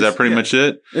it. Is that pretty much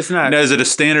it? It's not. Now, is it a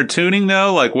standard tuning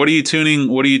though? Like, what are you tuning?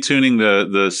 What are you tuning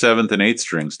the 7th and 8th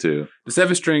strings to? The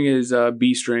 7th string is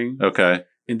B string. Okay.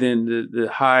 And then the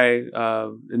high,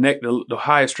 the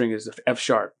highest string is the F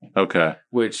sharp. Okay.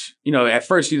 Which, at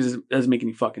first it doesn't make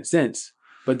any fucking sense.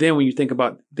 But then when you think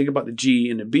about the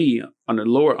G and the B on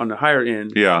the higher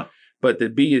end. Yeah. But the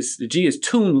G is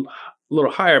tuned a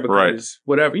little higher because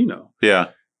whatever, Yeah.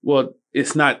 Well,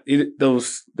 it's not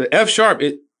the F sharp,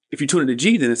 if you tune it to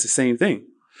G, then it's the same thing.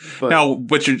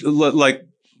 But you're like,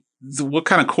 what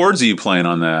kind of chords are you playing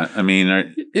on that? I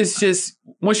mean, it's just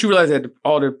once you realize that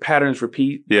all the patterns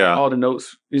repeat, all the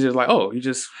notes, it's just like,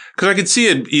 because I could see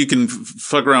it. You can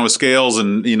fuck around with scales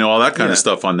and all that kind of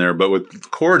stuff on there, but with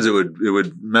chords, it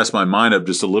would mess my mind up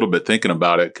just a little bit thinking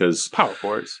about it. Because power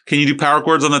chords. Can you do power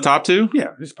chords on the top too?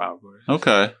 Yeah, just power chords.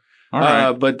 Okay. All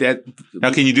right. But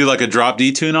now, can you do like a drop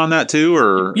D tune on that too,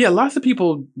 or? Yeah, lots of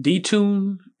people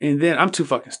detune, and then I'm too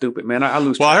fucking stupid, man. I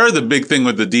lose. Well, I heard the big thing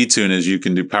with the detune is you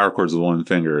can do power chords with one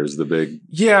finger. Is the big.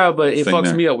 Yeah, but it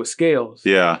fucks me up with scales.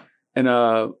 Yeah. And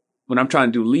when I'm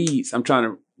trying to do leads, I'm trying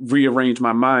to rearrange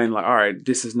my mind. Like, all right,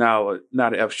 this is now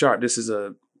not an F sharp. This is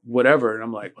a whatever, and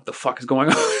I'm like, what the fuck is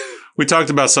going on? We talked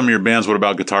about some of your bands. What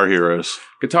about Guitar Heroes?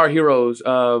 Guitar Heroes.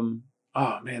 Oh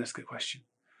man, that's a good question.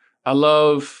 I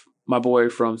love my boy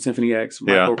from Symphony X,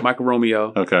 Michael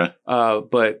Romeo. Okay.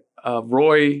 But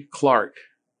Roy Clark.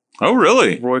 Oh,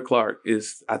 really? Roy Clark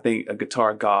is, I think, a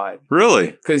guitar god.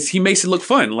 Really? Because he makes it look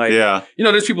fun. Like,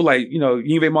 there's people like, Yngwie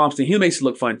Malmsteen, he makes it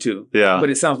look fun too. Yeah. But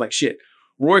it sounds like shit.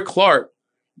 Roy Clark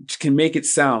can make it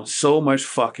sound so much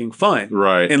fucking fun.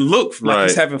 Right. And look like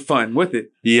he's having fun with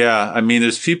it. Yeah. I mean,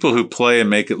 there's people who play and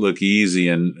make it look easy,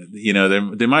 and,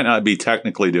 they might not be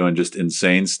technically doing just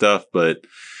insane stuff, but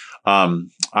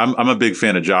I'm a big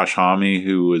fan of Josh Homme,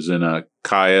 who was in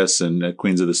Caius and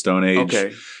Queens of the Stone Age.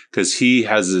 Okay. Because he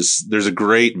has this, there's a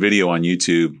great video on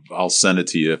YouTube. I'll send it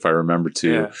to you if I remember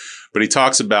to. Yeah. But he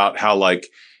talks about how like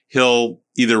he'll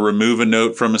either remove a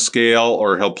note from a scale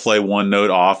or he'll play one note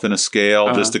off in a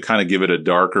scale just to kind of give it a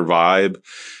darker vibe.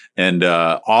 And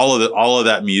all of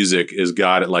that music has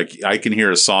got it. Like I can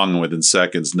hear a song and within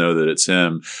seconds know that it's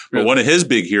him. But one of his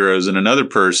big heroes and another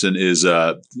person is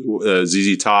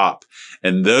ZZ Top.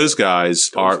 And those guys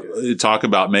talk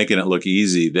about making it look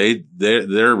easy.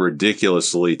 They're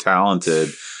ridiculously talented,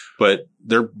 but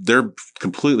they're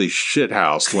completely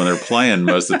shithoused when they're playing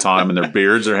most of the time, and their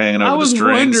beards are hanging over the strings.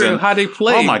 I was wondering how they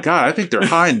play. Oh my god, I think they're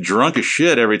high and drunk as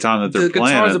shit every time that they're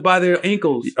playing. The guitars are by their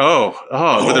ankles.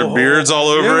 With their beards all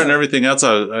over it and everything else.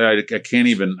 I can't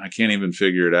even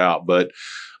figure it out. But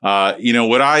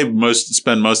what I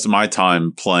spend most of my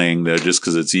time playing though, just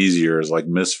because it's easier, is like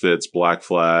Misfits, Black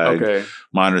Flag,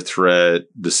 Minor Threat,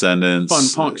 Descendants,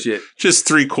 fun punk shit. Just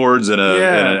 3 chords and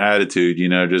an attitude,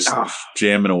 just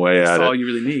jamming away at it. That's all you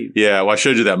really need. Yeah, well, I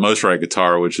showed you that Most Right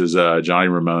guitar, which is Johnny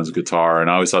Ramone's guitar, and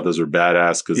I always thought those were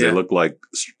badass because they look like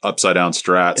upside down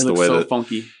Strats. It looks so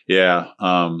funky. Yeah,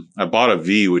 I bought a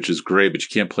V, which is great, but you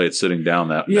can't play it sitting down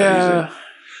that easy.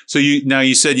 So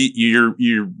you said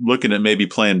you're looking at maybe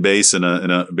playing bass in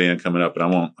a band coming up,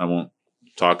 and I won't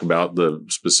talk about the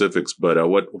specifics, but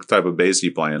what type of bass are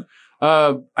you playing?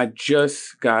 I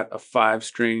just got a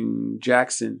 5-string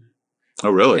Jackson.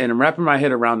 Oh, really? And I'm wrapping my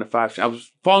head around the 5-string. I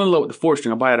was falling in love with the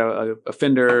 4-string. I bought a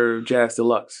Fender Jazz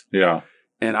Deluxe. Yeah,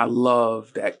 and I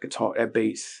love that guitar, that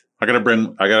bass. I gotta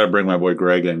bring my boy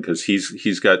Greg in because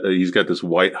he's got this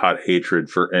white hot hatred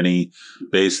for any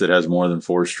bass that has more than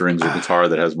 4 strings or guitar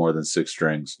that has more than 6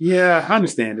 strings. Yeah, I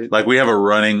understand it. Like we have a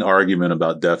running argument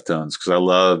about Deftones because I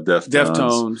love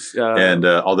Deftones. And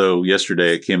although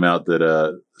yesterday it came out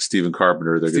that Stephen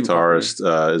Carpenter, the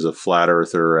guitarist, is a flat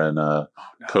earther and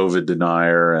COVID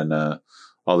denier and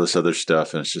all this other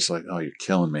stuff, and it's just like, oh, you're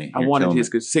killing me. I wanted his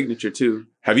good signature too.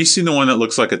 Have you seen the one that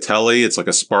looks like a telly? It's like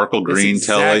a sparkle green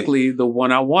telly. Exactly the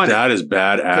one I wanted. That is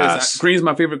badass. Green's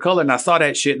my favorite color, and I saw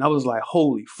that shit, and I was like,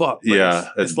 holy fuck! Yeah,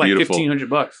 it's like beautiful.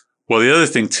 $1,500. Well, the other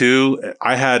thing too,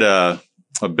 I had a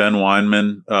Ben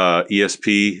Weinman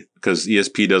ESP because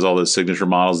ESP does all those signature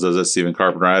models. Does that Stephen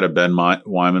Carpenter? I had a Ben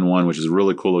Weinman one, which is a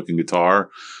really cool looking guitar,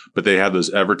 but they have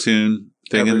those Evertune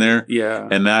thing in there. Yeah.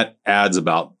 And that adds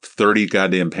about 30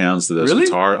 goddamn pounds to this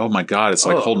guitar. Oh my God. It's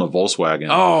like holding a Volkswagen.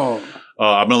 Oh.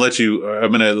 I'm going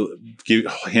to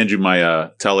hand you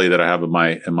my telly that I have in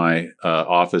my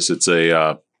office. It's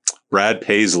a Brad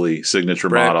Paisley signature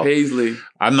model. Brad Paisley.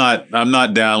 I'm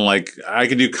not down. Like I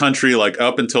can do country like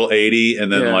up until 80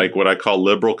 and then like what I call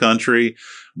liberal country.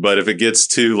 But if it gets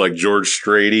to like George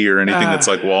Strady or anything that's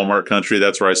like Walmart country,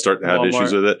 that's where I start to have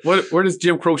issues with it. Where does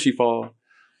Jim Croce fall?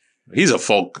 He's a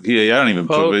folk. Yeah, I don't even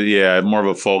put. Yeah, more of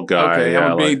a folk guy. Okay, yeah,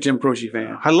 I'm a big Jim Croce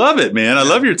fan. I love it, man. I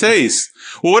love your taste.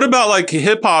 Well, what about like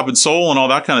hip hop and soul and all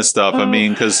that kind of stuff? I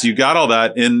mean, because you got all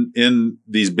that in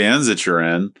these bands that you're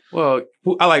in. Well,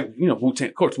 I like Wu-Tang,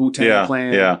 of course, Wu-Tang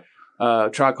Clan. Yeah.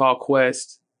 Tribe Called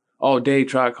Quest, All Day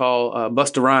Tribe Called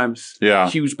Busta Rhymes. Yeah,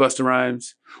 huge Busta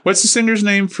Rhymes. What's the singer's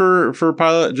name for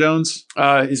Pilot Jones?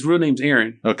 His real name's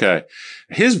Aaron. Okay,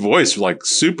 his voice like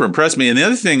super impressed me. And the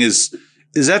other thing is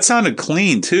that sounded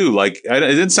clean too. Like it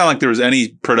didn't sound like there was any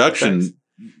production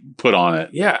put on it.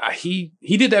 Yeah, he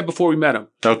did that before we met him.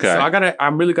 Okay, so I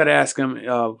really gotta ask him,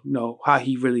 how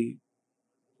he really,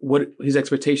 what his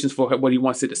expectations for what he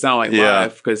wants it to sound like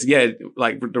live. Because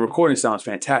like the recording sounds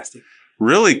fantastic.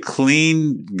 Really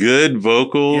clean, good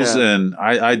vocals, and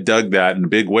I dug that in a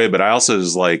big way. But I also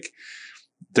was like,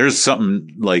 there's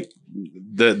something like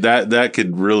that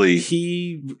could really.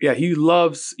 He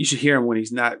loves. You should hear him when he's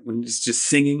just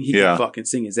singing. He can fucking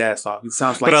sing his ass off. He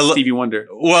sounds like Stevie Wonder.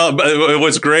 Well, but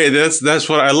what's great, that's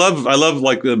what I love. I love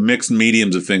like the mixed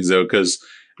mediums of things though, because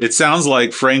it sounds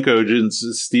like Frank Ocean,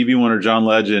 Stevie Wonder, John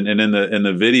Legend, and in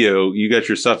the video, you got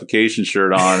your Suffocation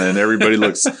shirt on, and everybody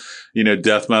looks,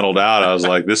 death metaled out. I was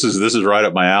like, this is right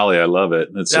up my alley. I love it.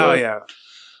 It's,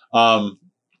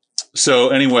 So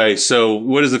anyway,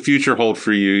 what does the future hold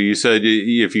for you? You said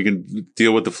if you can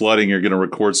deal with the flooding, you're going to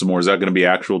record some more. Is that going to be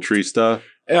actual Tree stuff?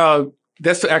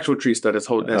 That's the actual Tree stuff. That's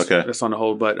on the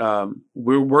hold. But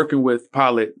we're working with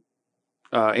Pilot.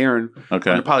 Aaron, on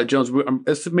the Pilot Jones.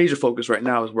 It's a major focus right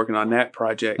now is working on that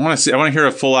project. I want to hear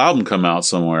a full album come out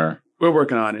somewhere. We're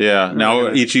working on it. Yeah.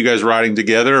 Now, each of you guys writing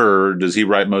together, or does he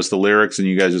write most of the lyrics and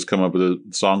you guys just come up with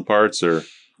the song parts? Or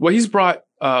well, he's brought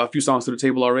a few songs to the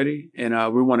table already, and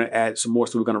we want to add some more,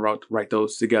 so we're going to write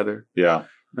those together. Yeah.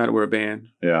 Now that we're a band.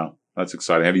 Yeah, that's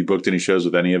exciting. Have you booked any shows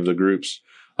with any of the groups?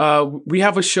 We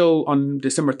have a show on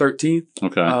December 13th.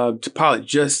 Okay. To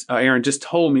pilot. Aaron just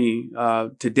told me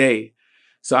today,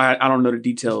 so I don't know the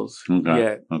details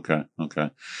yet. Okay.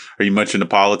 Are you much into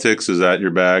politics? Is that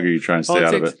your bag? Or are you trying to stay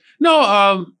out of it?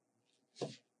 No.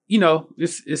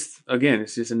 It's just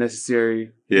a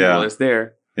necessary. Yeah, it's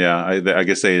there. Yeah, I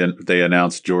guess they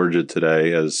announced Georgia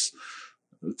today as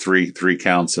three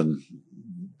counts and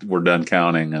we're done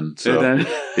counting, and so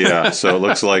yeah, so it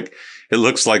looks like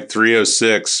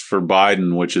 306 for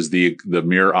Biden, which is the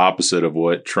mere opposite of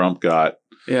what Trump got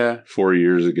 4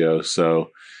 years ago.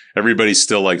 So everybody's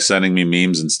still like sending me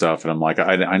memes and stuff, and I'm like,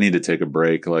 I need to take a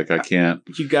break. Like I can't.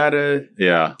 You gotta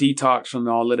detox from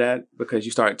all of that because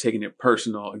you start taking it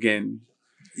personal again.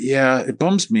 Yeah, it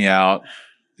bums me out.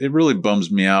 It really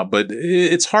bums me out, but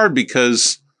it's hard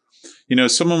because,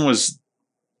 someone was,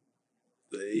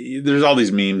 there's all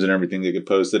these memes and everything that get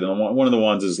posted. And one of the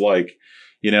ones is like,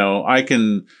 I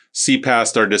can see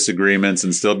past our disagreements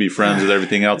and still be friends with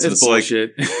everything else. It's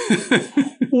bullshit.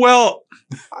 Well,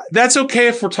 that's okay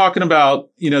if we're talking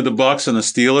about, the Bucks and the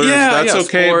Steelers. That's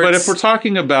okay. Sports. But if we're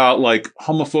talking about like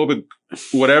homophobic,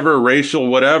 whatever, racial,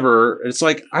 whatever, it's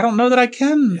like, I don't know that I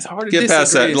can get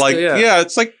past that. Like,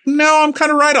 it's like, no, I'm kind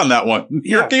of right on that one.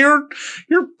 Yeah.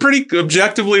 You're pretty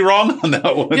objectively wrong on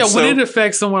that one. Yeah. When it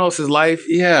affects someone else's life.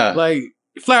 Yeah. Like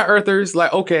flat earthers,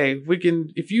 like, okay, we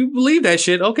can, if you believe that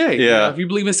shit, okay. Yeah. If you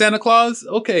believe in Santa Claus,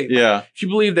 okay. Yeah. If you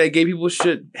believe that gay people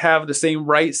should have the same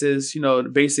rights as, the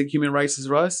basic human rights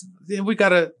as us, then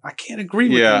I can't agree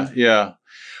with you. Yeah.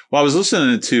 Well, I was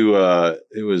listening to,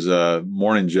 it was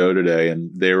Morning Joe today,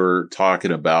 and they were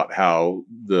talking about how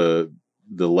the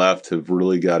left have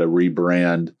really got to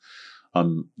rebrand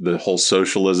the whole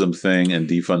socialism thing and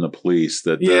defund the police,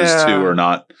 that those two are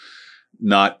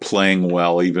not playing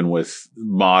well, even with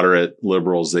moderate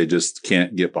liberals. They just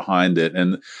can't get behind it.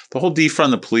 And the whole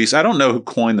defund the police, I don't know who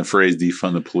coined the phrase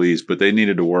defund the police, but they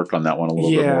needed to work on that one a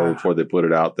little bit more before they put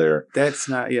it out there. That's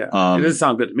not, it doesn't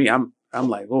sound good to me. I'm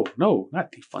like, oh, no,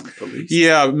 not defund the police.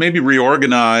 Yeah, maybe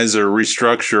reorganize or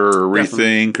restructure or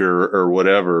rethink or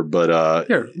whatever. But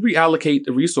reallocate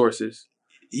the resources.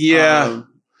 Yeah.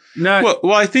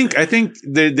 Well, I think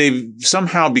they've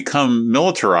somehow become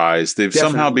militarized. They've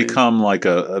somehow become like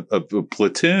a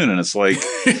platoon, and it's like,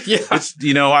 it's,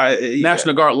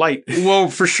 National Guard light. Well,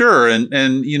 for sure, and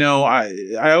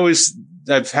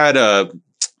I've had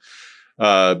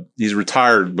he's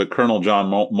retired, but Colonel John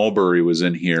Mulberry was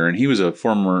in here, and he was a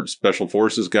former Special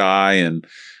Forces guy, and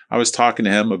I was talking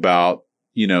to him about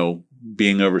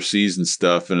being overseas and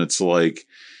stuff, and it's like,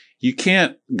 you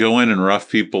can't go in and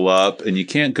rough people up, and you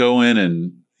can't go in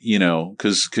and,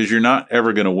 because you're not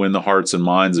ever going to win the hearts and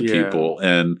minds of people.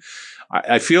 And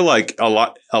I feel like a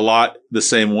lot the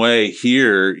same way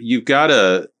here. You've got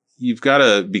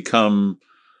to become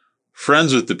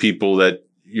friends with the people that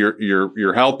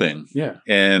you're helping. Yeah.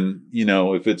 And,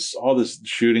 if it's all this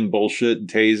shooting bullshit and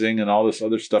tasing and all this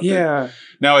other stuff. Yeah.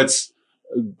 Now it's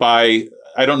I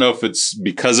don't know if it's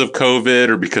because of COVID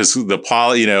or because of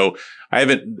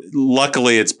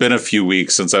luckily it's been a few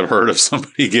weeks since I've heard of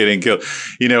somebody getting killed.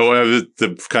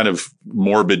 The kind of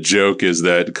morbid joke is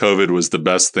that COVID was the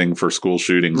best thing for school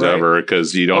shootings ever,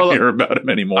 because you don't hear about them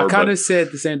anymore. I kind of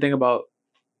said the same thing about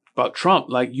Trump.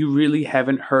 Like, you really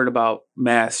haven't heard about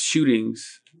mass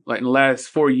shootings like in the last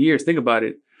 4 years. Think about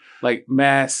it. Like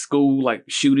mass school, like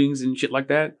shootings and shit like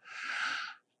that.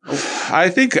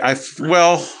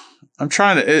 I'm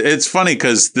trying to. It's funny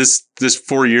because this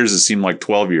 4 years has seemed like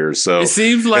 12 years. So it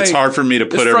seems like it's hard for me to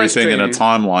put everything in a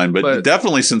timeline, but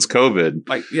definitely since COVID.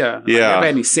 Like, I've had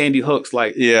any Sandy Hooks.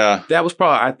 Like, that was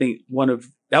probably, I think,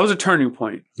 that was a turning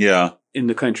point. Yeah. In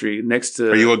the country next to.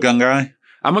 Are you a gun guy?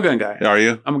 I'm a gun guy. Are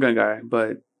you? I'm a gun guy.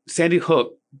 But Sandy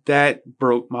Hook, that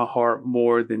broke my heart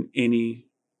more than any.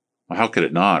 Well, how could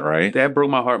it not, right? That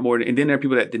broke my heart more than, and then there are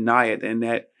people that deny it, and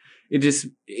that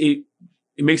it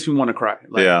makes me want to cry.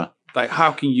 Like, Like,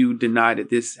 how can you deny that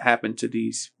this happened to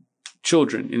these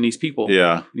children and these people,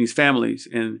 these families?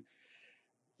 And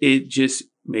it just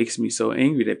makes me so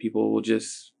angry that people will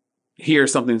just hear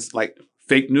something like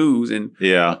fake news. And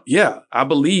I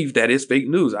believe that it's fake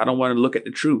news. I don't want to look at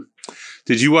the truth.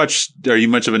 Are you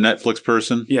much of a Netflix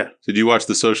person? Yeah. Did you watch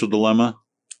The Social Dilemma?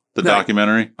 The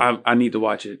documentary? I need to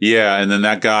watch it. Yeah. And then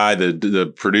that guy,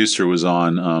 the producer was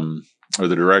on, or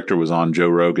the director was on Joe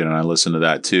Rogan, and I listened to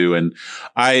that too. And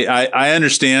I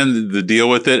understand the deal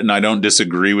with it, and I don't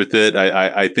disagree with it.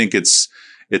 I think it's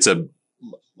a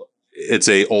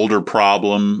older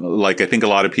problem. Like, I think a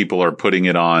lot of people are putting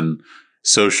it on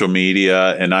social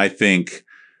media, and I think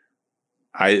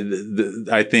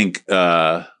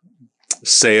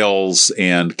sales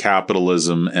and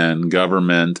capitalism and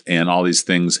government and all these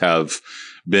things have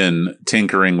been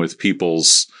tinkering with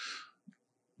people's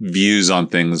views on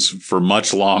things for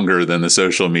much longer than the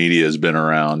social media has been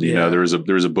around. You know, there was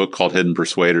a book called Hidden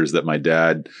Persuaders that my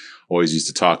dad always used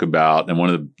to talk about. And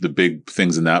one of the big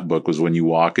things in that book was when you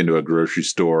walk into a grocery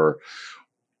store,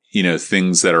 you know,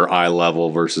 things that are eye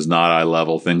level versus not eye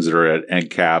level, things that are at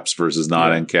end caps versus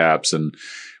not end caps, and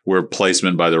where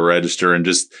placement by the register. And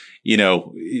just, you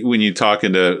know, when you talk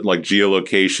into like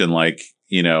geolocation, like,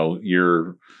 you know,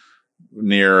 you're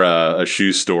near a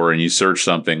shoe store and you search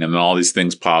something and then all these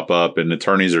things pop up, and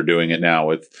attorneys are doing it now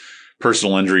with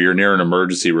personal injury. You're near an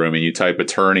emergency room and you type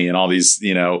attorney and all these,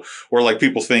 you know, or like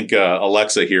people think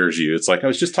Alexa hears you. It's like, I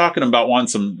was just talking about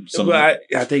some. Well,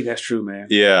 I think that's true, man.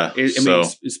 Yeah. I mean,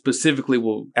 it specifically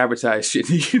will advertise shit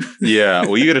to you. Yeah.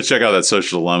 Well, you got to check out that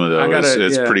Social Dilemma though.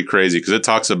 It's pretty crazy because it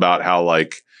talks about how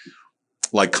like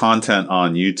content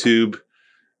on YouTube,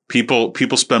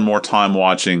 people spend more time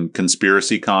watching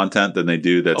conspiracy content than they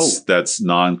do that's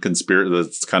non-conspiracy,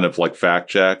 that's kind of like fact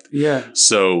checked. Yeah.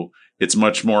 So it's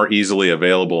much more easily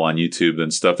available on YouTube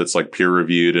than stuff that's like peer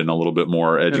reviewed and a little bit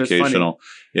more educational.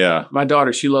 Yeah. My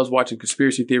daughter, she loves watching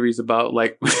conspiracy theories about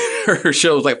like her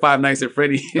shows like Five Nights at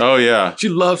Freddy. Oh yeah. She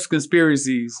loves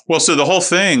conspiracies. Well, so the whole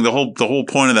thing, the whole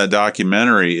point of that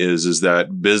documentary is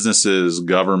that businesses,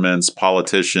 governments,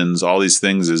 politicians, all these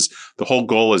things is the whole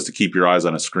goal is to keep your eyes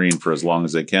on a screen for as long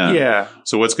as they can. Yeah.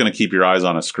 So what's going to keep your eyes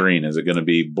on a screen? Is it going to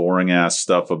be boring ass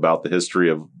stuff about the history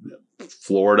of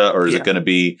Florida, or is it going to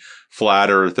be flat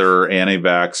earther,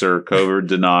 anti-vaxxer, COVID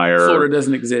denier? Florida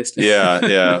doesn't exist.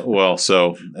 Yeah. Well,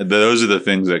 so those are the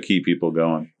things that keep people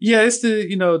going. Yeah, it's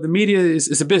the media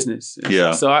is a business.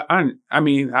 Yeah. So I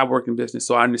mean, I work in business,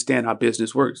 so I understand how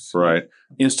business works. Right.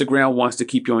 Instagram wants to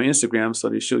keep you on Instagram, so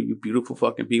they show you beautiful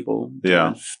fucking people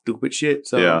doing stupid shit.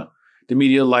 So the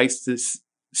media likes to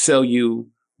sell you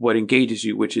what engages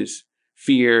you, which is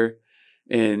fear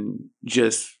and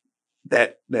just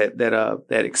that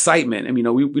excitement. I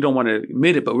mean, we don't want to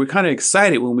admit it, but we're kind of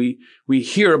excited when we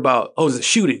hear about, there's a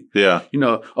shooting. Yeah. You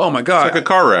know, oh my God. It's like a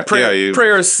car wreck.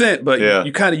 Prayer is sent, but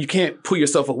you can't pull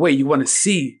yourself away. You want to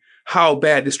see how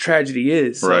bad this tragedy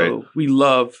is. So we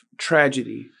love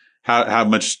tragedy. How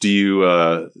much do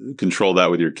you control that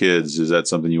with your kids? Is that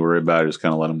something you worry about, or just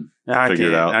kind of let them figure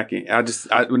it out? I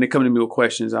can't. When they come to me with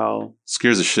questions,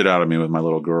 scares the shit out of me with my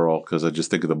little girl, because I just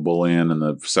think of the bullying and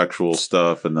the sexual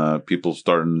stuff and the people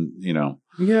starting, you know.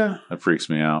 Yeah. That freaks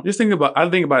me out. I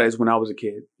think about it as when I was a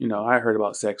kid. You know, I heard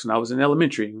about sex when I was in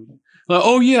elementary. Like,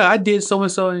 oh yeah, I did so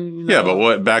and so. Yeah,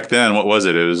 but back then, what was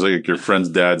it? It was like your friend's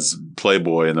dad's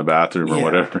Playboy in the bathroom or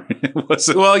whatever.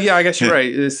 Well, yeah, I guess you're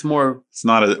right. It's more.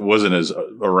 It wasn't as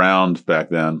around back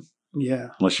then. Yeah.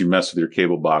 Unless you messed with your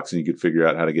cable box and you could figure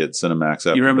out how to get Cinemax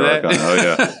after you remember dark that? Oh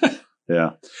yeah. Yeah.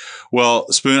 Well,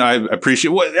 Spoon, I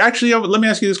appreciate. Well, actually, let me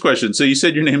ask you this question. So you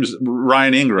said your name's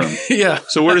Ryan Ingram. Yeah.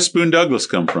 So where does Spoon Douglas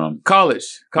come from?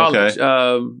 College.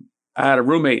 Okay. I had a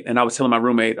roommate, and I was telling my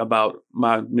roommate about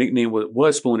my nickname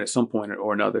was Spoon at some point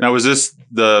or another. Now, was this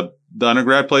the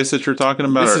undergrad place that you're talking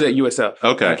about? This is at USF.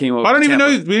 Okay. I came over I don't to even know.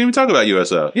 Tampa. We didn't even talk about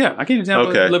USF. Yeah, I came to Tampa.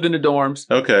 Okay. Lived in the dorms.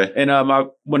 Okay. And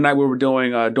one night we were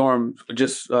doing dorm,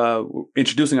 just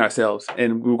introducing ourselves,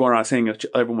 and we were going around saying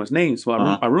everyone's names. So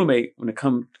my roommate, when it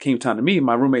came time to me,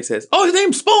 my roommate says, "Oh, his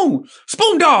name's Spoon.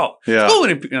 Spoon Dog. Yeah.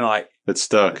 Spoon." And like it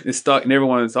stuck. It stuck, and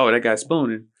everyone's, "Oh, that guy's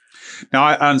Spooning."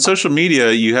 Now on social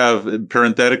media, you have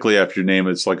parenthetically after your name,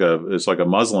 it's like a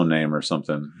Muslim name or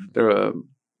something. They're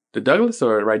the Douglas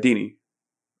or Rydini?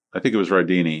 I think it was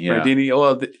Rydini. Yeah. Rydini.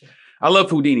 Oh, I love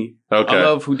Houdini. Okay. I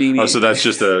love Houdini. Oh, so that's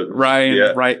just a Ryan.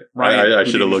 Yeah. Right. I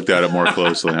should have looked at it more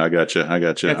closely. I got you. I kind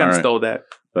of All right. stole that.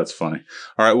 That's funny.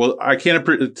 All right. Well, I can't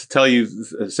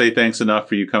say thanks enough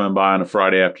for you coming by on a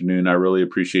Friday afternoon. I really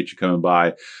appreciate you coming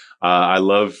by. I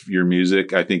love your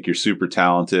music. I think you're super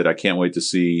talented. I can't wait to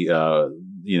see,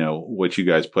 what you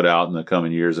guys put out in the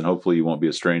coming years, and hopefully you won't be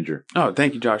a stranger. Oh,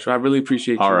 thank you, Joshua. I really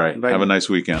appreciate you. All right. Have a nice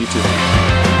weekend. You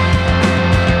too.